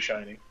beautiful. It's really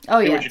shiny. Oh,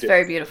 yeah, it's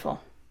very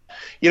beautiful.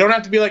 You don't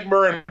have to be like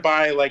Mur and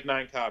buy like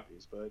 9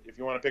 copies, but if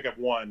you want to pick up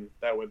one,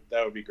 that would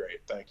be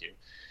great. Thank you.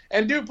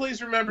 And do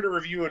please remember to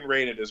review and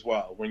rate it as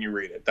well when you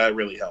read it. That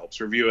really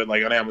helps. Review it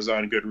like on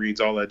Amazon,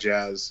 Goodreads, all that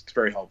jazz. It's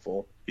very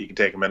helpful. You can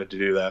take a minute to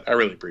do that. I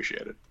really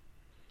appreciate it.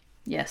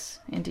 Yes,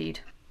 indeed.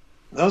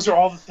 Those are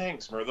all the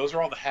things, Mur. Those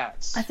are all the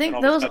hats. I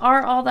think those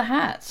are all the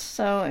hats.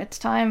 So it's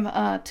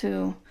time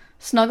to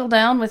snuggle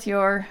down with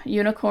your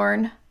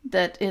unicorn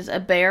that is a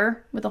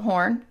bear with a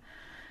horn.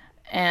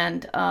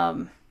 And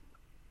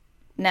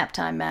nap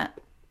time, Matt.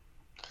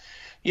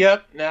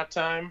 Yep, nap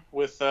time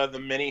with the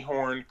many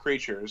horned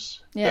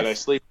creatures that I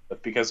sleep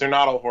with because they're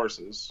not all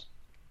horses.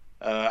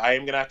 I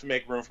am going to have to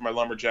make room for my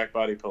lumberjack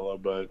body pillow,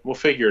 but we'll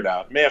figure it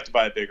out. May have to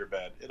buy a bigger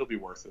bed. It'll be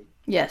worth it.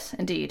 Yes,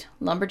 indeed.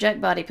 Lumberjack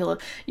body pillow.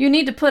 You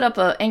need to put up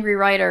a Angry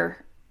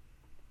Writer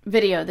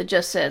video that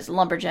just says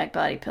lumberjack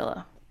body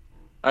pillow.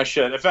 I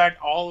should. In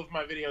fact, all of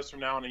my videos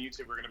from now on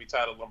YouTube are going to be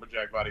titled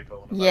Lumberjack Body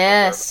Pillow.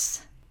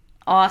 Yes.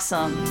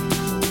 Awesome.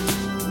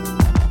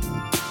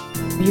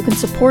 You can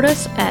support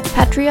us at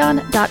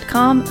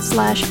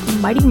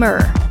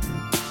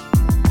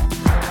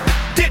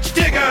patreon.com/mightymur. Ditch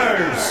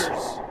Diggers!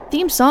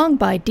 Theme song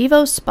by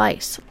Devo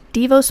Spice,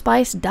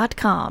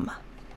 devospice.com.